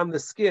something on the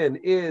skin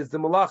is the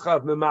malacha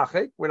of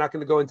memachek. We're not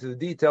going to go into the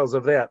details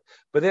of that,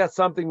 but that's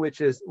something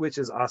which is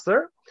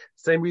asur.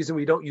 Same reason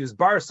we don't use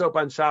bar soap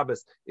on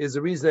Shabbos is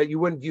the reason that you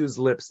wouldn't use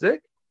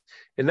lipstick.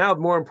 And now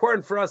more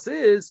important for us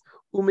is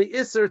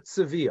ume'isur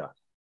tzivia,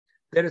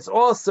 that it's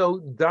also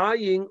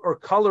dyeing or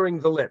coloring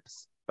the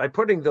lips. By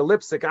putting the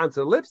lipstick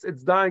onto the lips,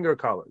 it's dyeing or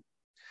coloring.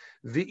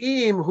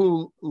 V'im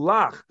hu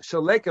lach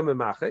shaleka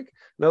memachek.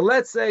 Now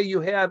let's say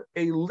you have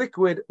a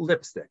liquid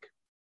lipstick.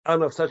 I don't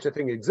know if such a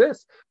thing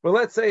exists, but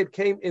let's say it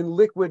came in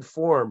liquid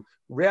form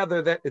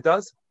rather than it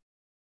does.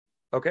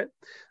 Okay,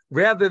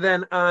 rather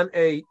than on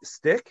a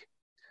stick.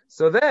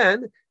 So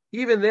then,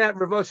 even that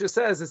Rav Moshe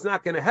says it's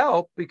not going to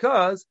help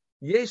because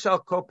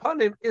yeshal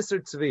kopanim iser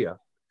tzviya.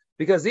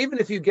 Because even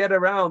if you get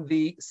around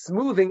the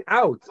smoothing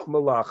out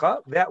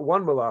malacha, that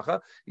one malacha,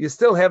 you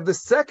still have the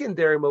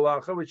secondary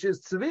malacha, which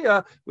is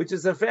tzviya, which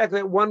is the fact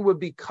that the woman would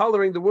be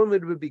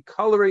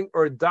coloring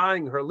or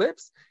dyeing her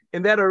lips,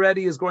 and that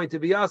already is going to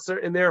be aser,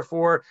 and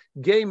therefore,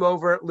 game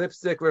over,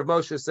 lipstick, Rav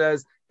Moshe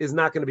says, is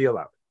not going to be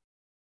allowed.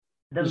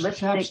 The Is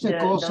lipstick,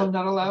 chapstick also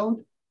not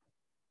allowed?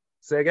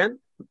 Say again?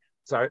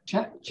 Sorry.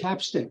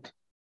 Chapstick.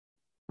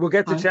 We'll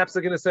get to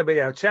chapstick in a second, but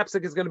yeah,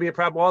 chapstick is going to be a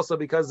problem also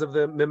because of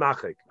the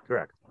mimachik,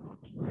 correct.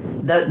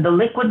 The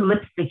liquid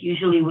lipstick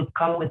usually would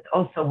come with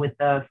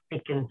a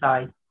stick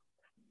inside.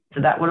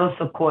 So that would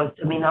also cause,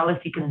 unless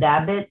you can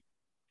dab it.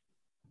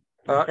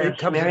 It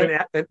comes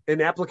with an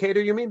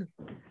applicator, you mean?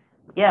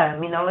 Yeah,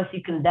 unless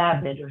you can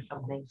dab it or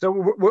something. So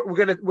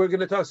we're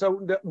gonna talk.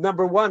 So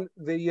number one,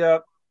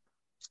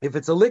 if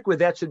it's a liquid,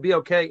 that should be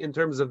okay in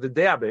terms of the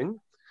dabbing.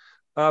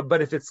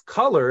 But if it's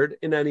colored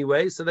in any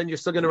way, so then you're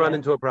still going to run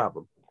into a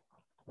problem.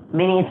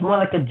 Meaning it's more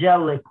like a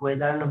gel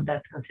liquid. I don't know if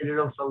that's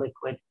considered also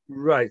liquid.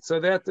 Right. So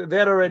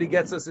that already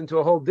gets us into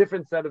a whole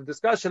different set of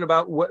discussion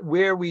about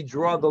where we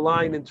draw the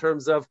line in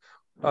terms of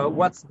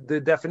what's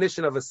the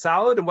definition of a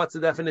solid and what's the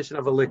definition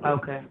of a liquid.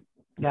 Okay,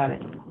 got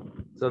it.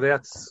 So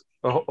that's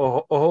a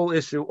whole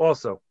issue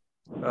also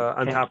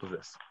on top of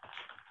this.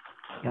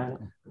 Got it.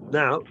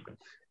 Now,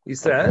 he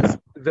says,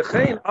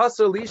 "V'chein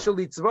asur l'isha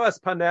litzvas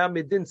paneh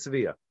midin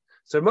tzviya."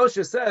 So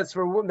Moshe says,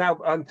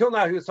 until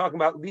now he was talking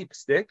about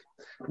lipstick.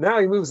 Now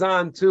he moves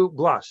on to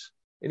blush,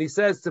 and he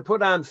says to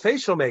put on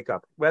facial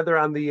makeup, whether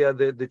on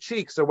the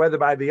cheeks or whether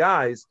by the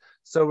eyes.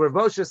 So Rav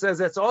Moshe says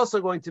that's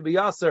also going to be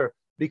aser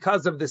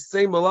because of the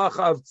same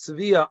malacha of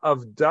tzviya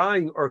of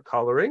dyeing or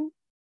coloring.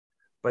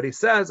 But he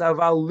says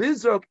aval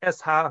lizrok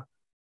esha.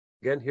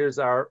 Again, here's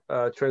our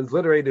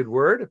transliterated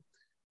word.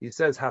 He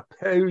says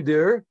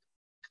hapeuder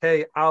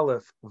Pei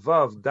Aleph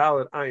Vav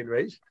Dalet Ayin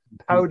Reish,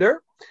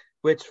 powder,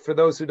 which for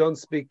those who don't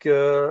speak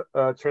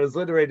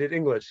transliterated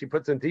English, he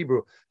puts into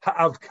Hebrew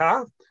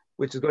Ha'avka,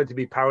 which is going to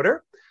be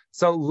powder.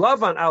 So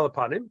Lavan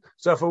Alapanim.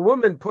 So if a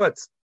woman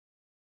puts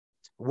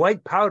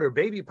white powder,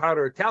 baby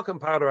powder, talcum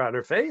powder on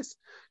her face,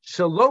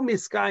 Shalom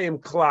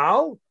Miskayim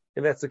Klal,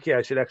 and that's the key,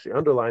 I should actually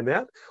underline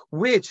that,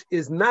 which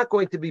is not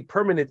going to be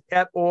permanent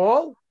at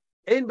all,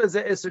 Ein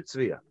Bazeh Eser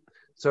Tzviyah.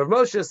 So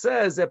Moshe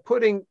says that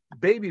putting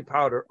baby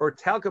powder or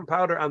talcum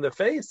powder on the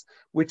face,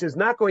 which is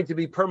not going to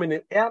be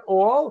permanent at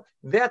all,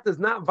 that does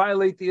not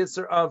violate the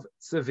Isser of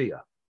Tzviyah,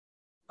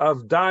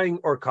 of dyeing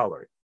or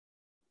coloring.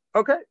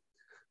 Okay.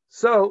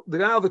 So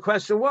now the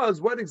question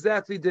was, what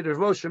exactly did Rav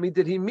Moshe mean?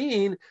 Did he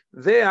mean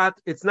that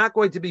it's not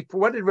going to be,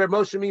 what did Rav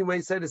Moshe mean when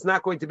he said it's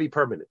not going to be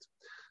permanent?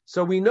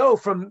 So we know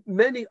from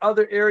many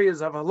other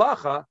areas of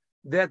halacha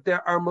that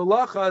there are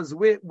malachas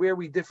where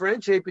we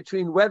differentiate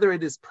between whether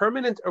it is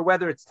permanent or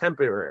whether it's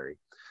temporary.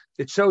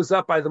 It shows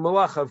up by the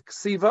malacha of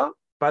ksiva,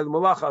 by the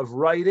malacha of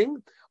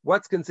writing,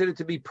 what's considered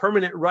to be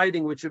permanent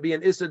writing, which would be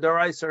an Issa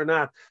Daraisa or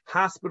not.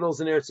 Hospitals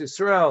in Eretz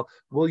Yisrael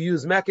will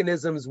use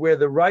mechanisms where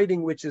the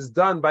writing which is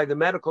done by the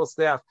medical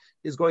staff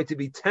is going to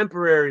be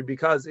temporary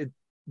because it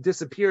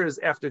disappears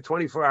after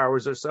 24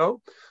 hours or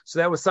so. So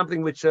that was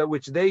something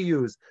which they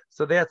use.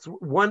 So that's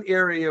one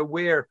area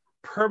where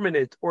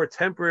permanent or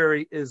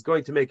temporary is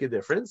going to make a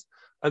difference.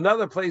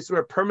 Another place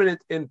where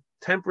permanent and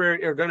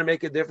temporary are going to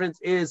make a difference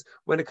is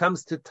when it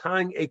comes to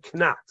tying a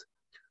knot.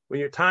 When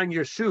you're tying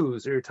your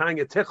shoes or you're tying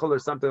a tichel or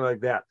something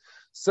like that.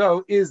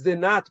 So is the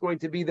knot going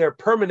to be there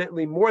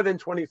permanently more than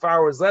 24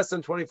 hours, less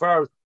than 24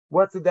 hours?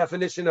 What's the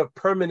definition of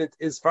permanent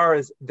as far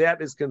as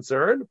that is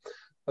concerned?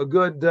 A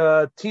good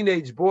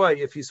teenage boy,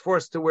 if he's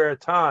forced to wear a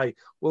tie,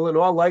 will in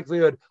all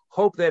likelihood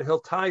hope that he'll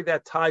tie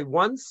that tie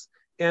once,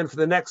 and for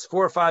the next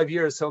 4 or 5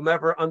 years, he'll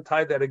never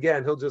untie that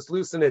again. He'll just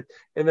loosen it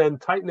and then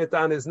tighten it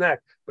on his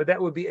neck. But that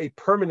would be a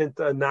permanent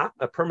knot,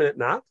 a permanent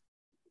knot.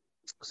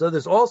 So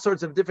there's all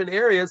sorts of different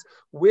areas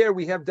where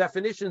we have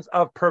definitions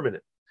of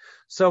permanent.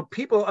 So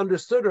people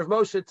understood Rav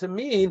Moshe to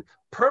mean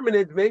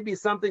permanent may be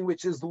something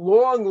which is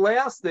long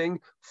lasting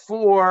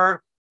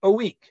for a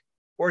week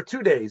or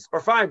 2 days or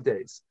 5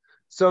 days.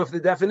 So if the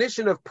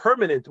definition of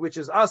permanent, which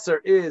is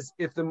usher, is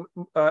if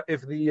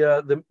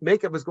the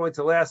makeup is going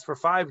to last for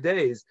 5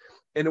 days,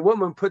 and a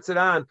woman puts it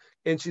on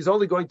and she's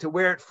only going to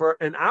wear it for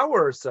an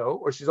hour or so,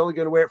 or she's only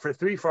going to wear it for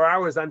 3-4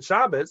 hours on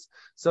Shabbos,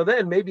 so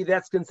then maybe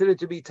that's considered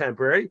to be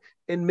temporary,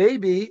 and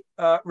maybe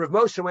Rav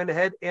Moshe went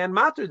ahead and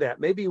matered that.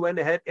 Maybe he went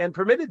ahead and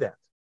permitted that.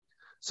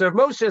 So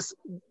Rav Moshe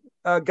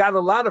got a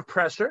lot of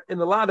pressure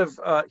and a lot of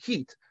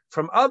heat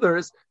from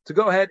others to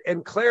go ahead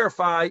and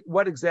clarify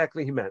what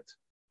exactly he meant.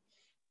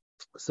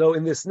 So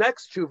in this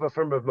next tshuva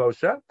from Rav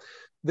Moshe,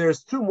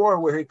 there's 2 more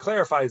where he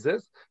clarifies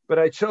this, but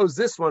I chose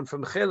this one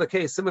from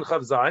Chelakei Siman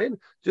Chav Zayin,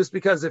 just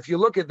because if you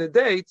look at the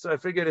dates, I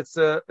figured it's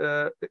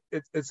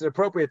an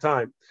appropriate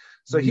time.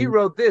 So he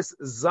wrote this,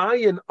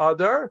 Zayin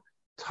Adar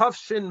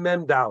Tafshin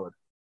Mem Daled.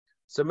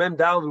 So Mem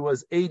Daled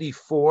was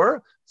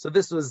 84. So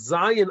this was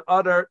Zayin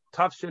Adar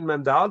Tafshin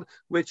Mem Daled,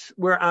 which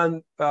we're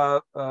on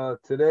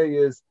today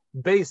is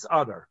Beis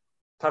Adar.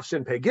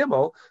 Tafshin Pei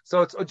Gimel,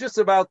 so it's just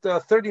about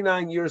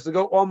 39 years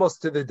ago,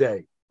 almost to the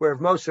day, where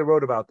Moshe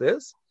wrote about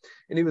this,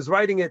 and he was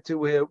writing it to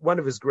one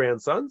of his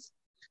grandsons,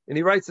 and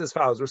he writes as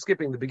follows. We're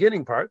skipping the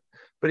beginning part,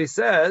 but he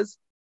says,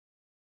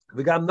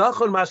 "V'gam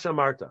nachon ma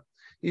shamarta."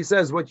 He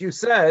says, what you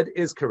said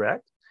is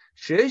correct.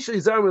 She'esh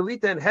lizar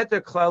melita and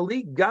heter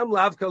klali gam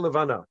lavka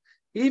levana.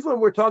 Even when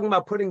we're talking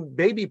about putting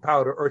baby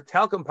powder or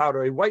talcum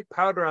powder, a white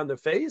powder on the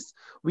face,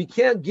 we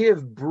can't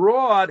give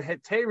broad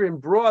heterim,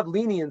 broad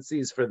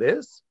leniencies for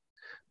this.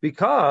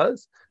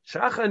 Because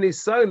because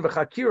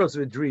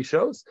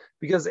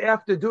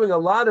after doing a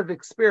lot of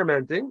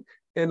experimenting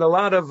and a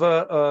lot of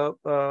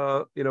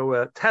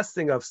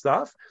testing of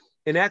stuff,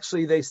 and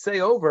actually they say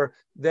over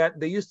that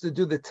they used to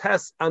do the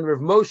tests on Rav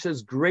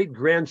Moshe's great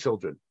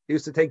grandchildren. They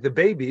used to take the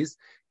babies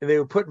and they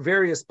would put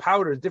various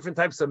powders, different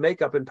types of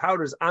makeup and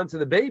powders onto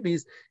the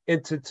babies,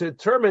 and to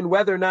determine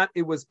whether or not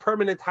it was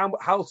permanent,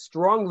 how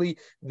strongly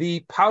the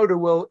powder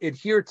will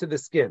adhere to the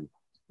skin.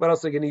 What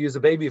else are you going to use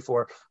a baby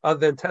for other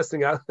than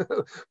testing out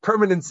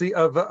permanency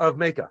of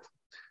makeup?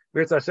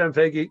 Mirz Hashem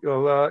Fegi,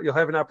 you'll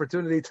have an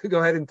opportunity to go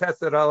ahead and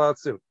test it all out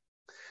soon.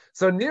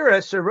 So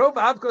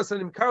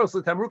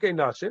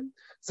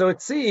so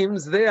it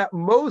seems that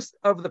most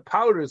of the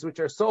powders which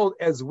are sold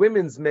as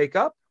women's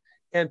makeup,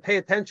 and pay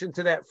attention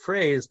to that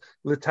phrase,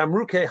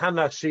 l'tamruke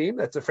hanashim,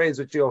 that's a phrase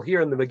which you'll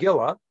hear in the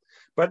Megillah,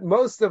 but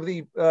most of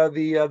the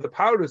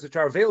powders which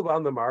are available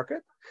on the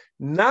market,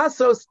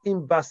 nasos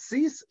im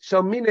basis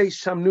shalmine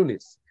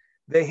shamnunis,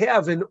 they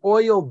have an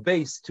oil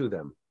base to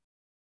them.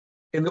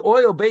 And the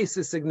oil base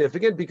is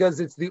significant because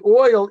it's the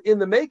oil in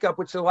the makeup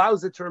which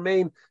allows it to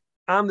remain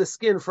on the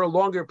skin for a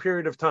longer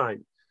period of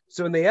time.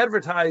 So when they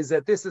advertise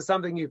that this is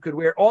something you could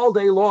wear all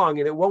day long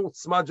and it won't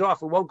smudge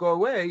off, it won't go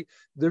away,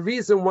 the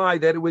reason why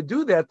that it would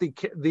do that,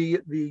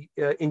 the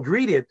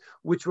ingredient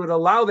which would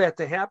allow that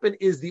to happen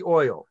is the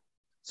oil.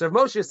 So if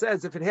Moshe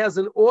says if it has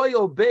an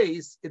oil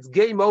base, it's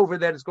game over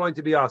that it's going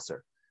to be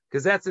aser,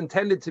 because that's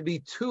intended to be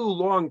too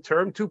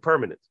long-term, too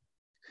permanent.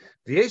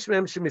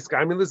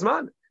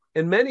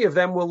 And many of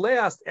them will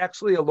last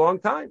actually a long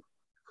time.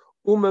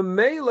 And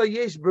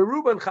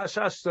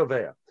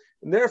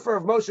therefore,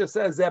 if Moshe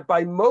says that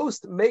by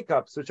most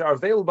makeups which are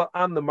available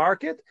on the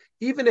market,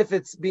 even if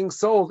it's being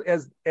sold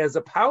as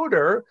a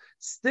powder,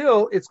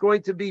 still it's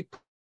going to be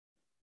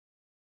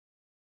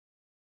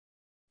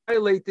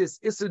violate this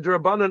Issa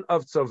D'Rabbanan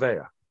of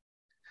Tzovea.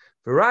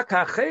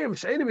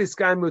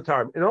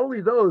 And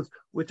only those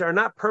which are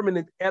not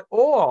permanent at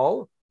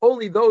all,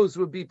 only those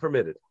would be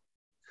permitted.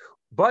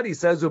 But he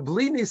says,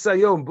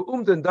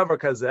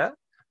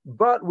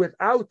 but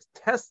without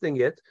testing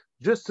it,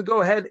 just to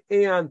go ahead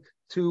and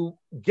to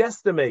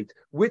guesstimate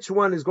which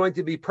one is going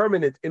to be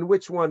permanent and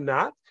which one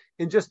not,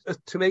 and just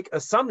to make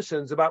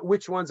assumptions about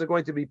which ones are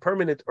going to be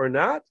permanent or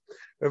not.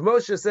 Rav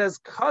Moshe says,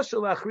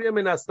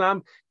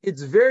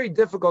 it's very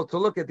difficult to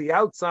look at the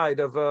outside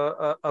of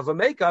a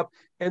makeup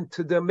and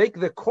to make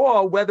the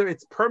call whether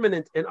it's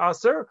permanent and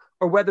aser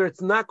or whether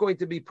it's not going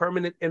to be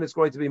permanent and it's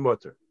going to be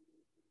mutter.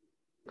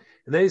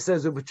 And then he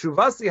says, in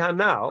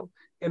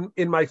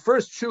my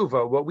first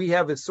tshuva, what we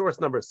have is source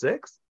number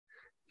 6.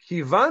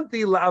 I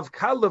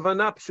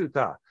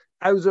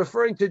was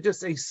referring to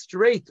just a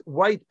straight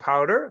white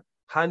powder,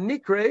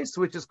 hanikres,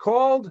 which is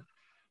called,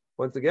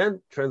 once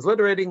again,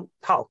 transliterating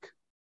talc.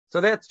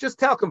 So that's just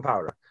talcum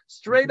powder,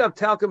 straight up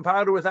talcum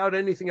powder without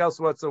anything else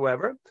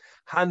whatsoever.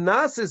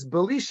 Hanasis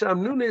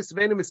belisham nunis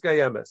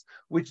venumiskayemes,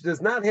 which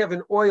does not have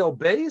an oil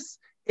base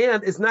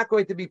and is not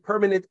going to be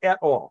permanent at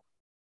all.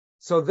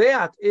 So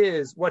that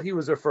is what he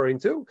was referring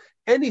to.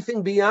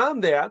 Anything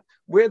beyond that,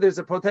 where there's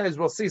a potential,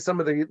 we'll see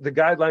some of the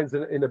guidelines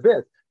in a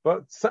bit,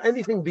 but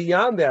anything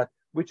beyond that,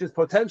 which is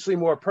potentially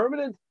more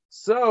permanent,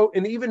 so,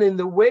 and even in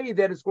the way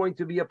that it's going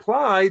to be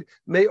applied,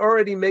 may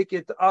already make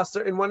it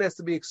aser, and one has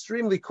to be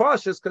extremely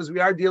cautious because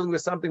we are dealing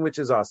with something which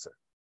is aser.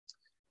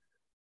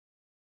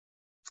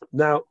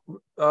 Now,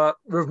 Rav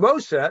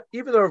Moshe,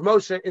 even though Rav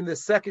Moshe in the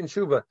second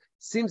tshuva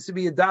seems to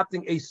be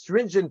adopting a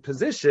stringent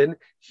position,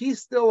 he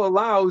still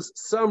allows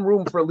some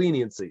room for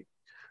leniency.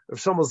 Rav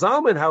Shlomo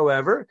Zalman,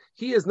 however,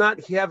 he is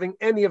not having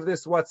any of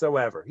this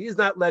whatsoever. He's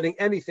not letting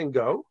anything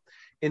go.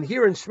 And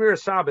here in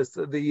Shmir Shabbos,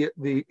 the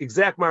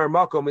exact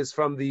Maramakom is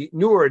from the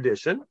newer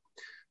edition,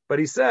 but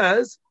he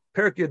says,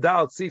 Perek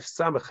Yudal Tzif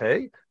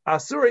Samachay,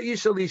 Asura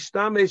Isha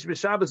Lishtamesh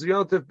B'Shabbos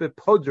V'Yontif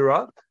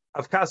B'Podra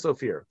of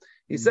Kasofir.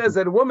 He says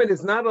that a woman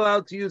is not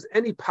allowed to use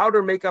any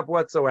powder makeup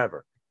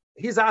whatsoever.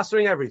 He's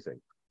answering everything.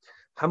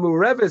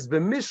 Hamureves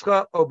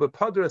b'mishcha or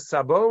b'padra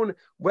sabon,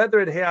 whether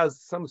it has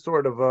some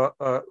sort of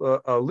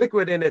a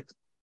liquid in it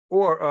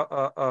or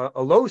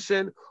a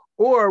lotion,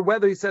 or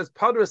whether he says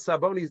padra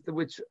sabon,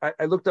 which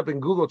I looked up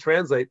in Google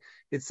Translate,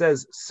 it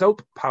says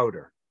soap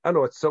powder. I don't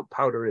know what soap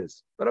powder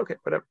is, but okay,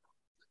 whatever.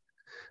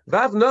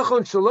 Vav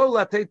nachon shelo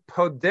latet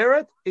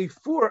poderet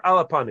efur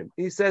alapanim.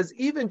 He says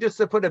even just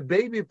to put a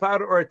baby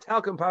powder or a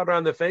talcum powder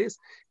on the face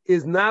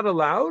is not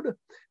allowed.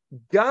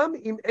 Gam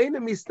im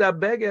ena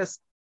mistabeges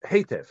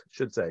hetev,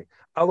 should say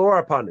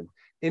alor apanim.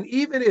 And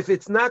even if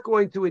it's not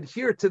going to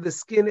adhere to the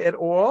skin at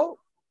all,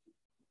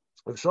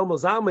 if Shlomo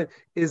Zalman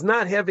is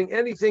not having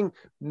anything,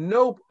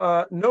 no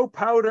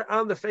powder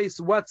on the face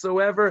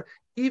whatsoever,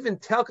 even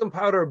talcum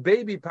powder or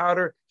baby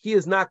powder, he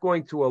is not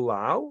going to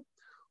allow.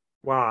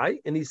 Why?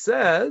 And he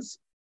says,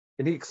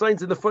 and he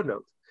explains in the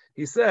footnote,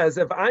 he says,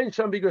 if Ein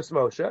Sham Bigros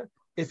Moshe,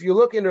 if you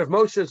look in Rav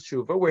Moshe's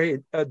tshuva, where he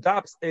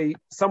adopts a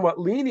somewhat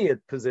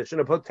lenient position,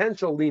 a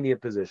potential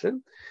lenient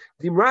position,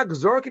 Dimrak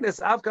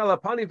Zorkines Avkal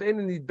Apani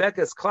Ve'enin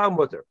Nidbekas Klau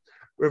Mutter.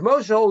 Rav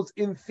Moshe holds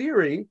in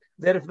theory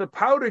that if the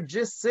powder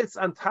just sits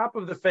on top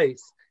of the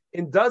face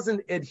and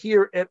doesn't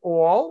adhere at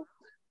all,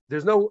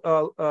 there's no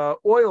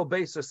oil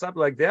base or something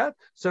like that,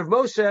 so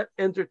Rav Moshe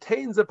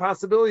entertains the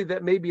possibility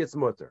that maybe it's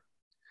mutter.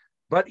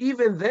 But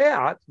even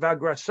that,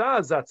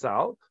 Vagrasha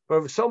Zatzal,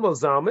 Rav Shlomo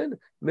Zalman,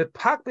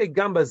 Mepakbe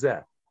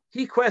Gambazeh,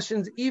 he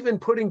questions even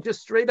putting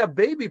just straight up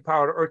baby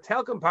powder or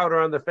talcum powder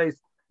on the face,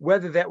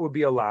 whether that would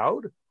be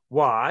allowed.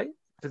 Why?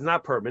 If it's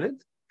not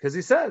permanent. Because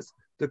he says,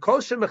 the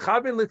kosher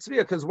mechabin litzvia,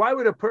 because why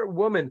would a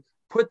woman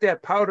put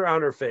that powder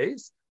on her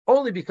face?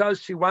 Only because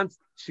she wants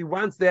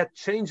that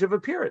change of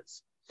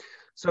appearance.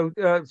 So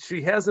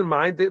she has in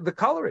mind the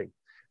coloring.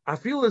 I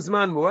feel as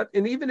man what,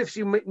 and even if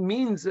she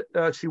means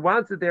she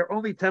wants it there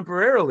only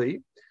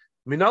temporarily,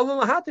 minal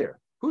lahatir.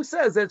 Who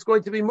says that it's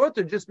going to be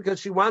mutter just because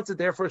she wants it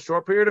there for a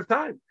short period of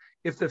time?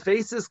 If the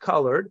face is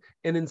colored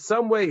and in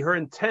some way her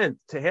intent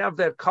to have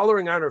that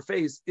coloring on her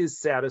face is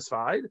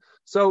satisfied,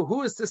 so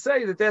who is to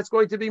say that that's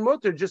going to be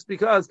mutter just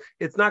because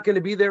it's not going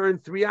to be there in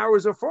 3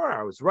 hours or 4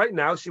 hours? Right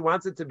now she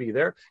wants it to be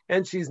there,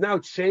 and she's now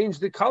changed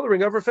the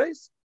coloring of her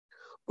face.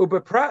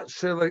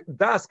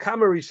 Das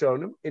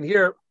kamarishonim, and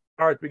here.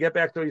 All right, we get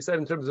back to what he said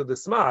in terms of the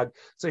smog.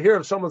 So here,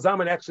 if Shlomo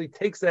Zalman actually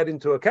takes that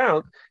into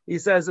account, he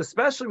says,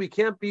 especially we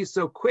can't be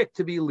so quick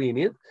to be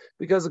lenient,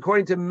 because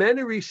according to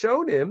many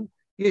Rishonim,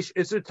 Yish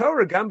Isser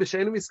Torah Gam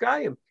B'Sheinu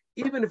Miskayim.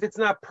 Even if it's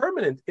not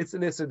permanent, it's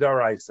an Isser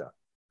Daraisa.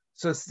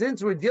 So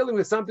since we're dealing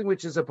with something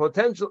which is a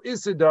potential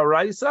Issur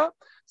D'Oraisa,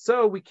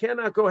 so we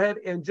cannot go ahead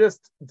and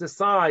just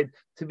decide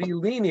to be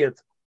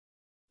lenient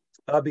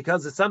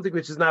because it's something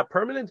which is not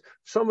permanent.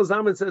 Shlomo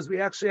Zalman says we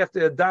actually have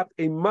to adopt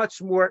a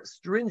much more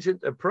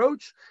stringent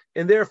approach,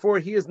 and therefore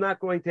he is not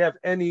going to have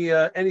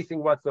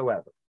anything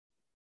whatsoever.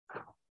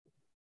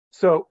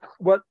 So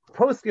what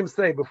poskim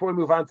say, before we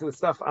move on to the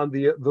stuff on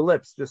the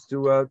lips, just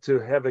to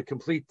have a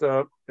complete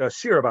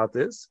shir about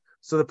this.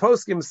 So the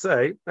poskim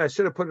say, I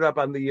should have put it up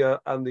on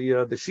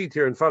the sheet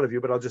here in front of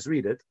you, but I'll just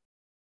read it.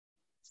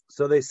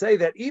 So they say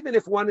that even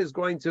if one is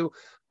going to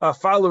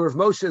follow Rav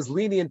Moshe's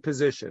lenient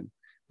position,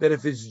 that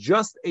if it's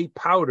just a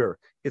powder,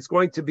 it's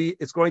going to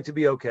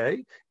be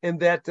okay, and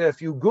that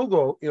if you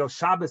Google,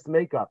 Shabbos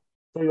makeup,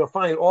 so you'll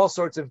find all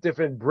sorts of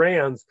different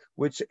brands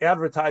which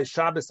advertise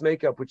Shabbos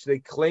makeup, which they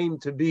claim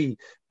to be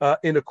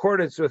in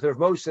accordance with Rav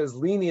Moshe's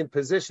lenient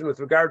position with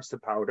regards to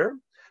powder.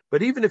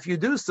 But even if you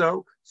do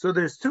so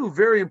there's two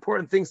very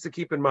important things to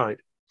keep in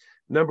mind.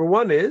 Number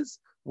one is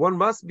one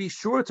must be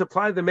sure to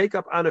apply the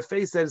makeup on a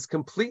face that is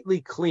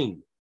completely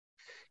clean.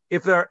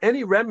 If there are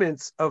any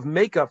remnants of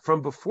makeup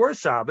from before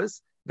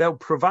Shabbos that will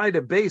provide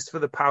a base for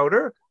the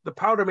powder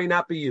may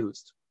not be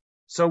used.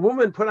 So a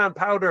woman put on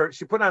powder,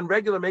 she put on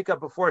regular makeup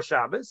before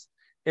Shabbos,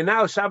 and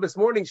now Shabbos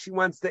morning she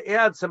wants to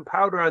add some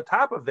powder on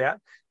top of that.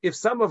 If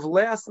some of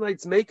last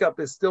night's makeup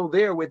is still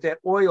there with that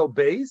oil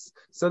base,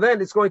 so then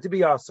it's going to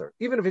be usur.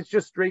 Even if it's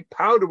just straight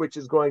powder which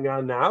is going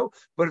on now,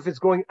 but if it's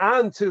going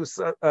on to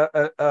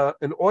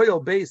an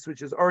oil base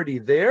which is already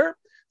there,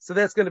 so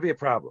that's going to be a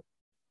problem.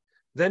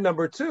 Then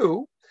number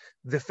two,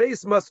 the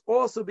face must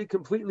also be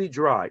completely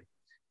dry.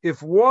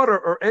 If water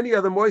or any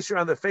other moisture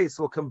on the face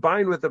will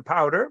combine with the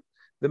powder,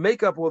 the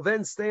makeup will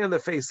then stay on the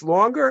face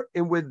longer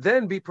and would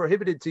then be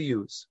prohibited to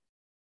use.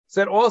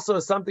 So that also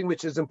is something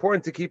which is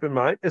important to keep in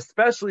mind,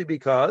 especially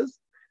because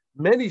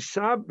many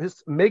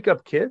Shabbos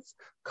makeup kits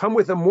come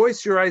with a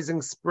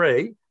moisturizing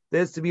spray that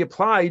is to be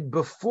applied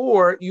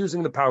before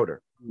using the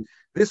powder.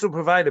 This will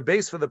provide a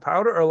base for the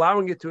powder,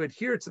 allowing it to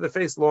adhere to the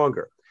face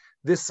longer.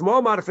 This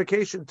small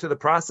modification to the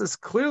process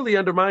clearly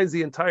undermines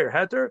the entire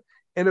heter,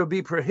 and it will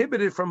be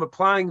prohibited from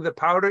applying the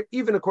powder,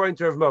 even according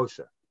to Rav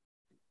Moshe.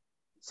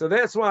 So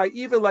that's why,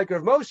 even like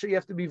Rav Moshe, you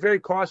have to be very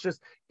cautious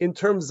in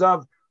terms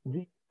of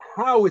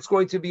how it's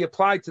going to be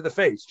applied to the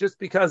face. Just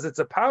because it's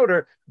a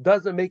powder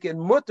doesn't make it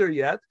mutter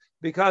yet,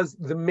 because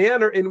the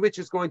manner in which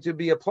it's going to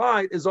be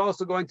applied is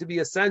also going to be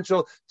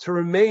essential to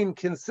remain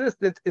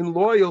consistent and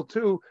loyal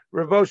to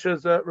Rav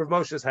Moshe's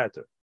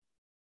heter.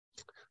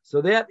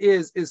 So that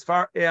is as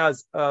far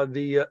as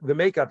the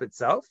makeup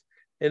itself.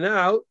 And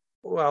now,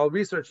 while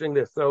researching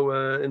this,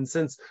 and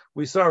since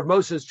we saw Rav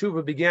Moshe's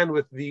tshuva began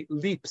with the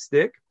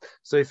lipstick,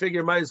 so I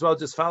figure might as well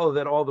just follow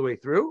that all the way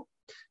through.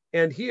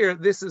 And here,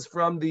 this is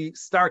from the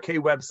Star-K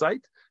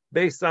website,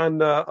 based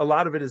on, a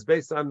lot of it is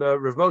based on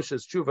Rav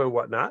Moshe's tshuva and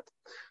whatnot.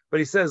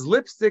 But he says,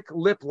 lipstick,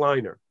 lip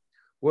liner.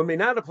 One may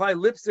not apply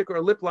lipstick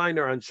or lip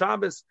liner on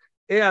Shabbos,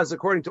 as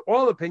according to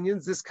all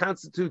opinions, this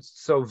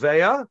constitutes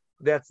sovea,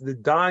 that's the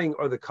dyeing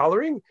or the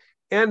coloring,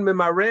 and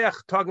mimareach,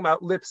 talking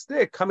about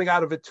lipstick coming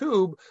out of a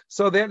tube,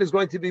 so that is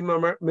going to be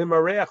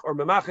mimareach or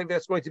mimachik,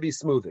 that's going to be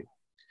smoothing.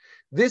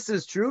 This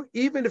is true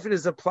even if it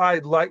is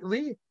applied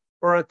lightly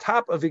or on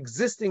top of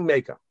existing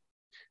makeup.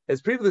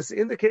 As previously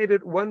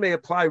indicated, one may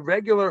apply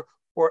regular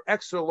or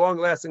extra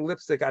long-lasting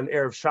lipstick on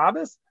Erev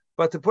Shabbos,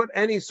 but to put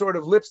any sort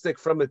of lipstick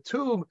from a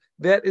tube,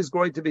 that is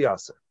going to be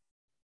usur.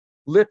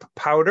 Lip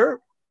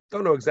powder,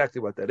 don't know exactly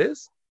what that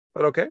is,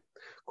 but okay.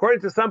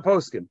 According to some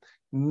poskim,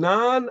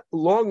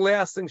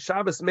 non-long-lasting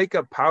Shabbos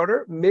makeup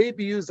powder may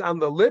be used on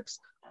the lips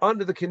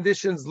under the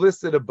conditions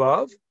listed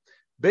above,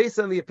 based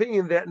on the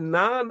opinion that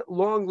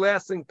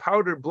non-long-lasting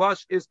powdered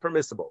blush is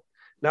permissible.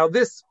 Now,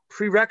 this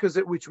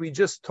prerequisite, which we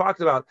just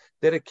talked about,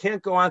 that it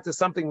can't go onto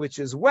something which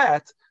is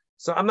wet,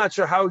 so I'm not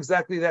sure how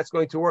exactly that's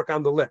going to work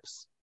on the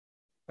lips.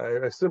 I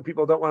assume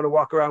people don't want to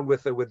walk around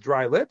with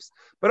dry lips,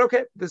 but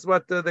okay, this is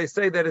what they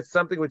say, that it's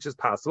something which is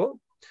possible.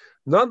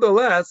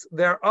 Nonetheless,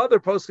 there are other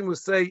poskim who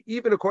say,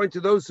 even according to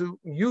those who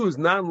use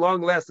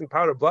non-long-lasting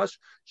powder blush,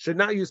 should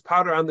not use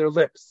powder on their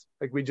lips,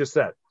 like we just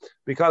said,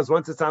 because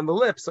once it's on the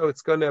lips, so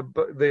it's going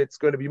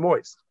to be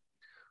moist.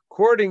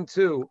 According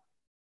to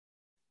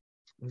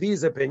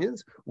these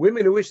opinions,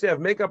 women who wish to have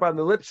makeup on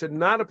the lips should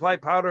not apply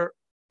powder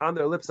on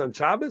their lips on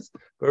Shabbos,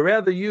 but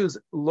rather use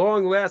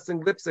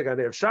long-lasting lipstick on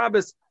Erev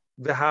Shabbos.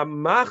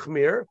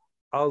 V'hamachmir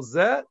al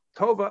zeh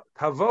tova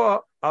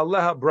tavo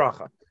aleha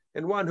bracha.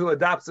 And one who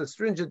adopts a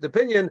stringent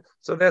opinion,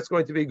 so that's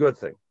going to be a good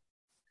thing.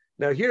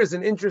 Now, here's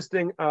an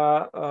interesting,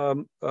 not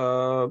a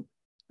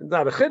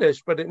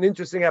chiddush, but an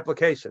interesting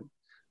application.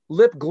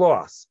 Lip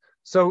gloss.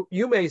 So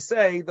you may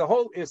say the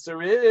whole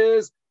issur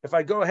is if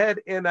I go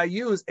ahead and I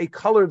use a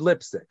colored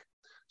lipstick.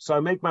 So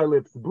I make my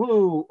lips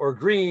blue or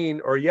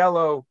green or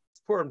yellow.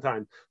 It's Purim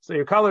time. So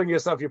you're coloring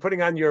yourself. You're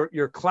putting on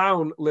your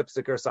clown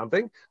lipstick or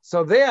something.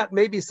 So that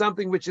may be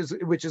something which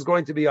is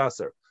going to be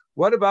usur.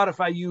 What about if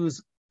I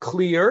use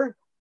clear?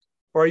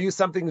 Or I use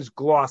something that's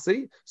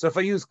glossy. So if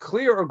I use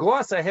clear or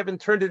glossy, I haven't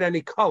turned it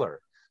any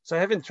color. so I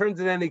haven't turned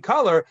in any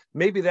color.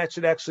 Maybe that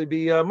should actually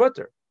be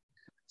mutter.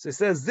 So it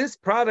says this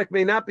product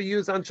may not be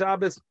used on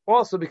Shabbos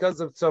also because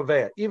of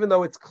tzovea, even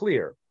though it's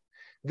clear.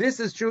 This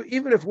is true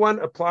even if one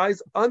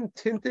applies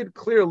untinted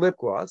clear lip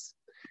gloss,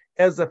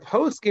 as the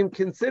poskim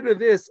consider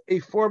this a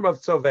form of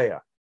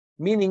tzovea,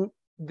 meaning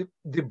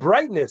the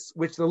brightness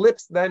which the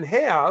lips then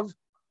have,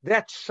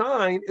 that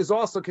shine is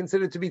also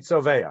considered to be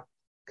tzovea,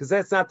 because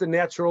that's not the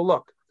natural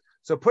look.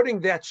 So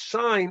putting that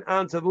shine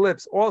onto the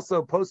lips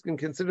also poskim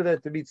consider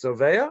that to be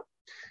tzovea.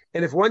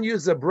 And if one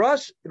uses a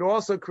brush, it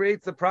also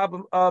creates the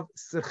problem of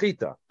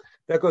sechita.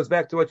 That goes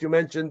back to what you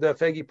mentioned,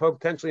 Fegi,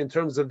 potentially in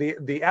terms of the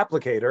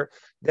applicator,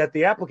 that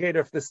the applicator,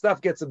 if the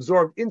stuff gets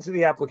absorbed into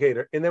the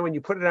applicator, and then when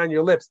you put it on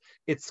your lips,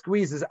 it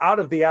squeezes out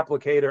of the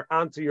applicator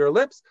onto your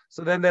lips,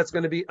 so then that's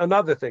going to be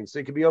another thing. So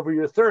it could be over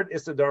your third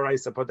Issa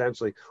D'Oraisa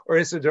potentially, or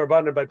Issa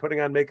D'Rabbanan by putting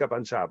on makeup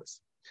on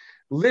Shabbos.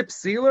 Lip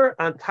sealer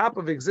on top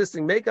of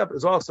existing makeup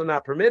is also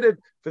not permitted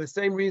for the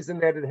same reason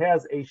that it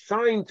has a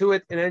shine to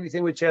it, and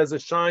anything which has a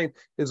shine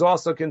is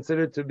also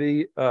considered to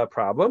be a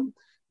problem.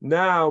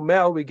 Now,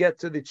 Mel, we get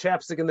to the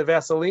chapstick and the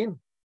Vaseline.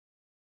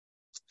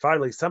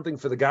 Finally, something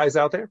for the guys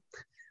out there.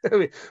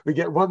 we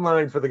get one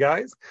line for the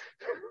guys.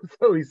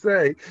 So we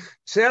say,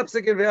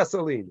 chapstick and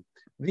Vaseline.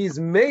 These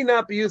may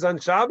not be used on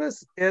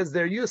Shabbos as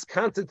their use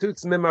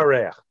constitutes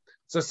mimarech.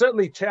 So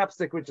certainly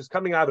chapstick, which is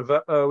coming out of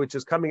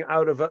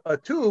a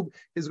tube,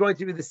 is going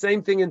to be the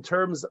same thing in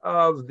terms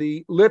of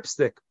the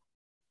lipstick.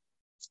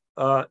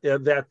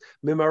 That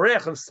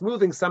mimarech of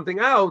smoothing something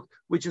out,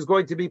 which is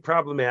going to be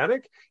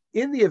problematic.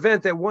 In the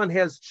event that one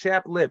has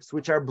chapped lips,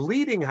 which are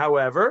bleeding,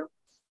 however,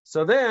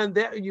 so then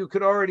that you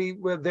could already,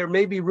 there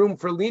may be room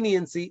for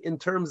leniency in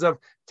terms of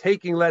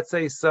taking, let's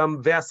say,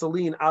 some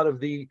Vaseline out of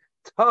the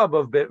tub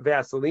of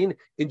Vaseline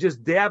and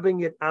just dabbing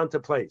it onto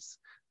place.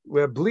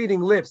 Where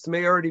bleeding lips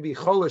may already be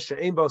cholesh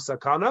she'ein bo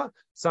sakana,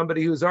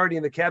 somebody who's already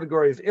in the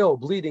category of ill.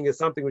 Bleeding is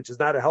something which is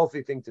not a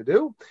healthy thing to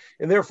do,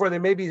 and therefore there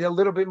may be a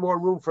little bit more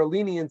room for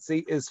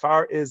leniency as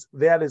far as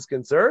that is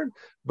concerned.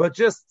 But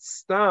just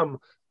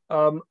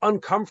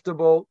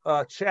uncomfortable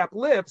chapped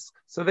lips,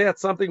 so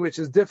that's something which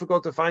is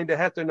difficult to find a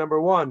heter.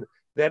 Number one,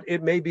 that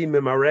it may be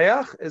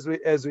mimareach,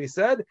 as we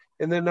said,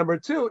 and then number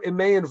two, it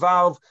may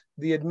involve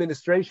the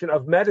administration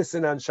of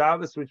medicine on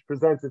Shabbos, which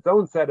presents its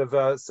own set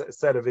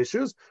of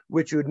issues,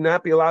 which you would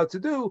not be allowed to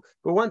do.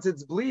 But once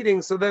it's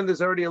bleeding, so then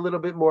there's already a little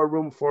bit more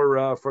room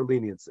for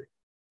leniency.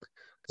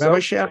 Rabbi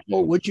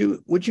Shapel, would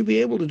you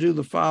be able to do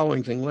the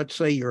following thing? Let's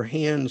say your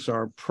hands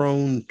are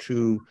prone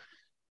to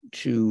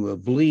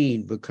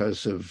bleed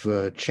because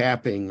of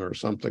chapping or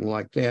something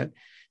like that.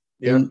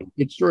 Yeah. And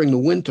it's during the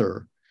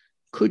winter.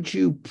 Could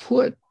you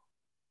put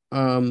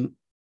some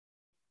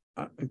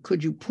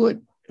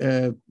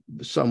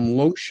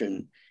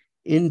lotion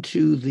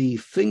into the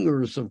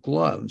fingers of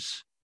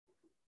gloves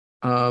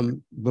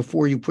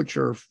before you put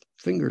your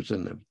fingers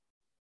in them?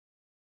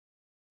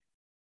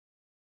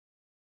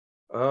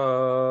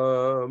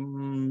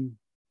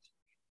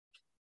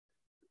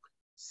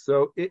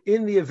 So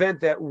in the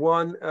event that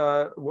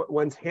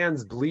one's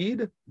hands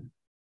bleed,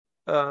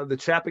 the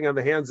chapping on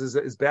the hands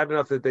is bad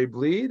enough that they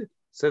bleed.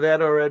 So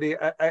that already,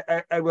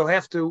 I will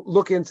have to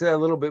look into that a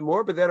little bit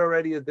more, but that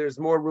already, there's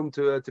more room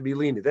to be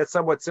lenient. That's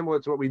somewhat similar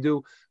to what we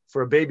do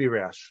for a baby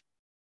rash,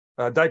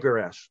 diaper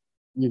rash,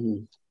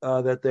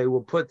 that they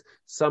will put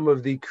some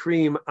of the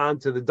cream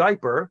onto the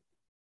diaper,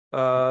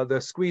 the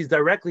squeeze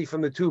directly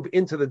from the tube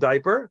into the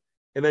diaper,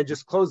 and then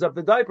just close up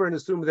the diaper and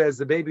assume that as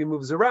the baby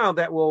moves around,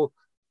 that will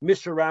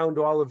mish around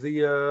all of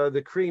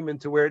the cream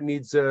into where it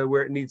needs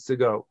to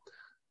go.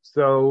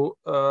 So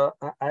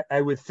I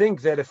would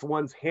think that if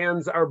one's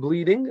hands are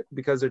bleeding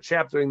because they're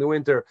chapped during the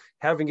winter,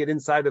 having it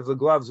inside of the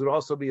gloves would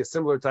also be a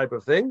similar type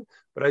of thing.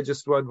 But I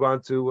just would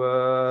want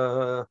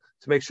to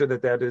make sure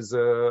that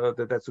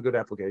that's a good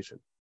application.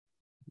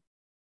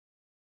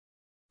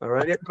 All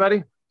right,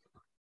 everybody.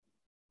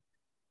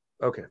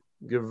 Okay,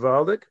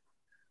 Gewaldig.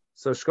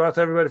 So shkot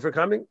to everybody for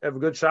coming. Have a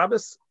good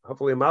Shabbos.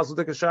 Hopefully a mazel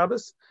tov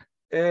Shabbos.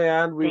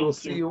 And we will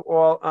see you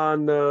all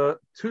on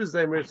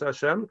Tuesday, Mirza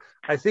Hashem.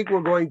 I think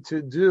we're going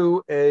to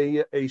do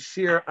a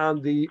shir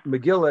on the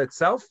Megillah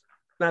itself,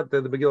 not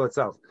the Megillah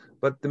itself,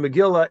 but the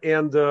Megillah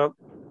and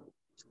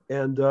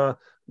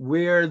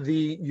where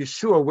the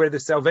Yeshua, where the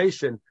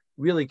salvation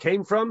really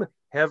came from,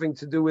 having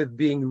to do with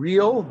being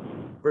real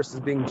versus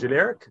being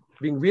generic,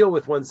 being real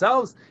with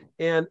oneself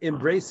and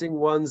embracing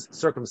one's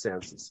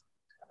circumstances.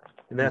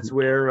 And that's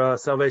where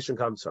salvation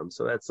comes from.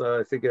 So that's,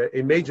 I think,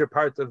 a major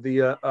part of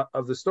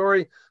the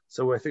story.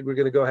 So I think we're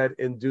going to go ahead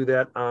and do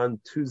that on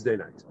Tuesday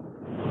night.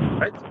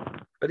 Right?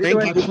 But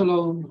Thank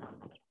you.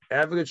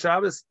 Have a good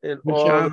Shabbos and all.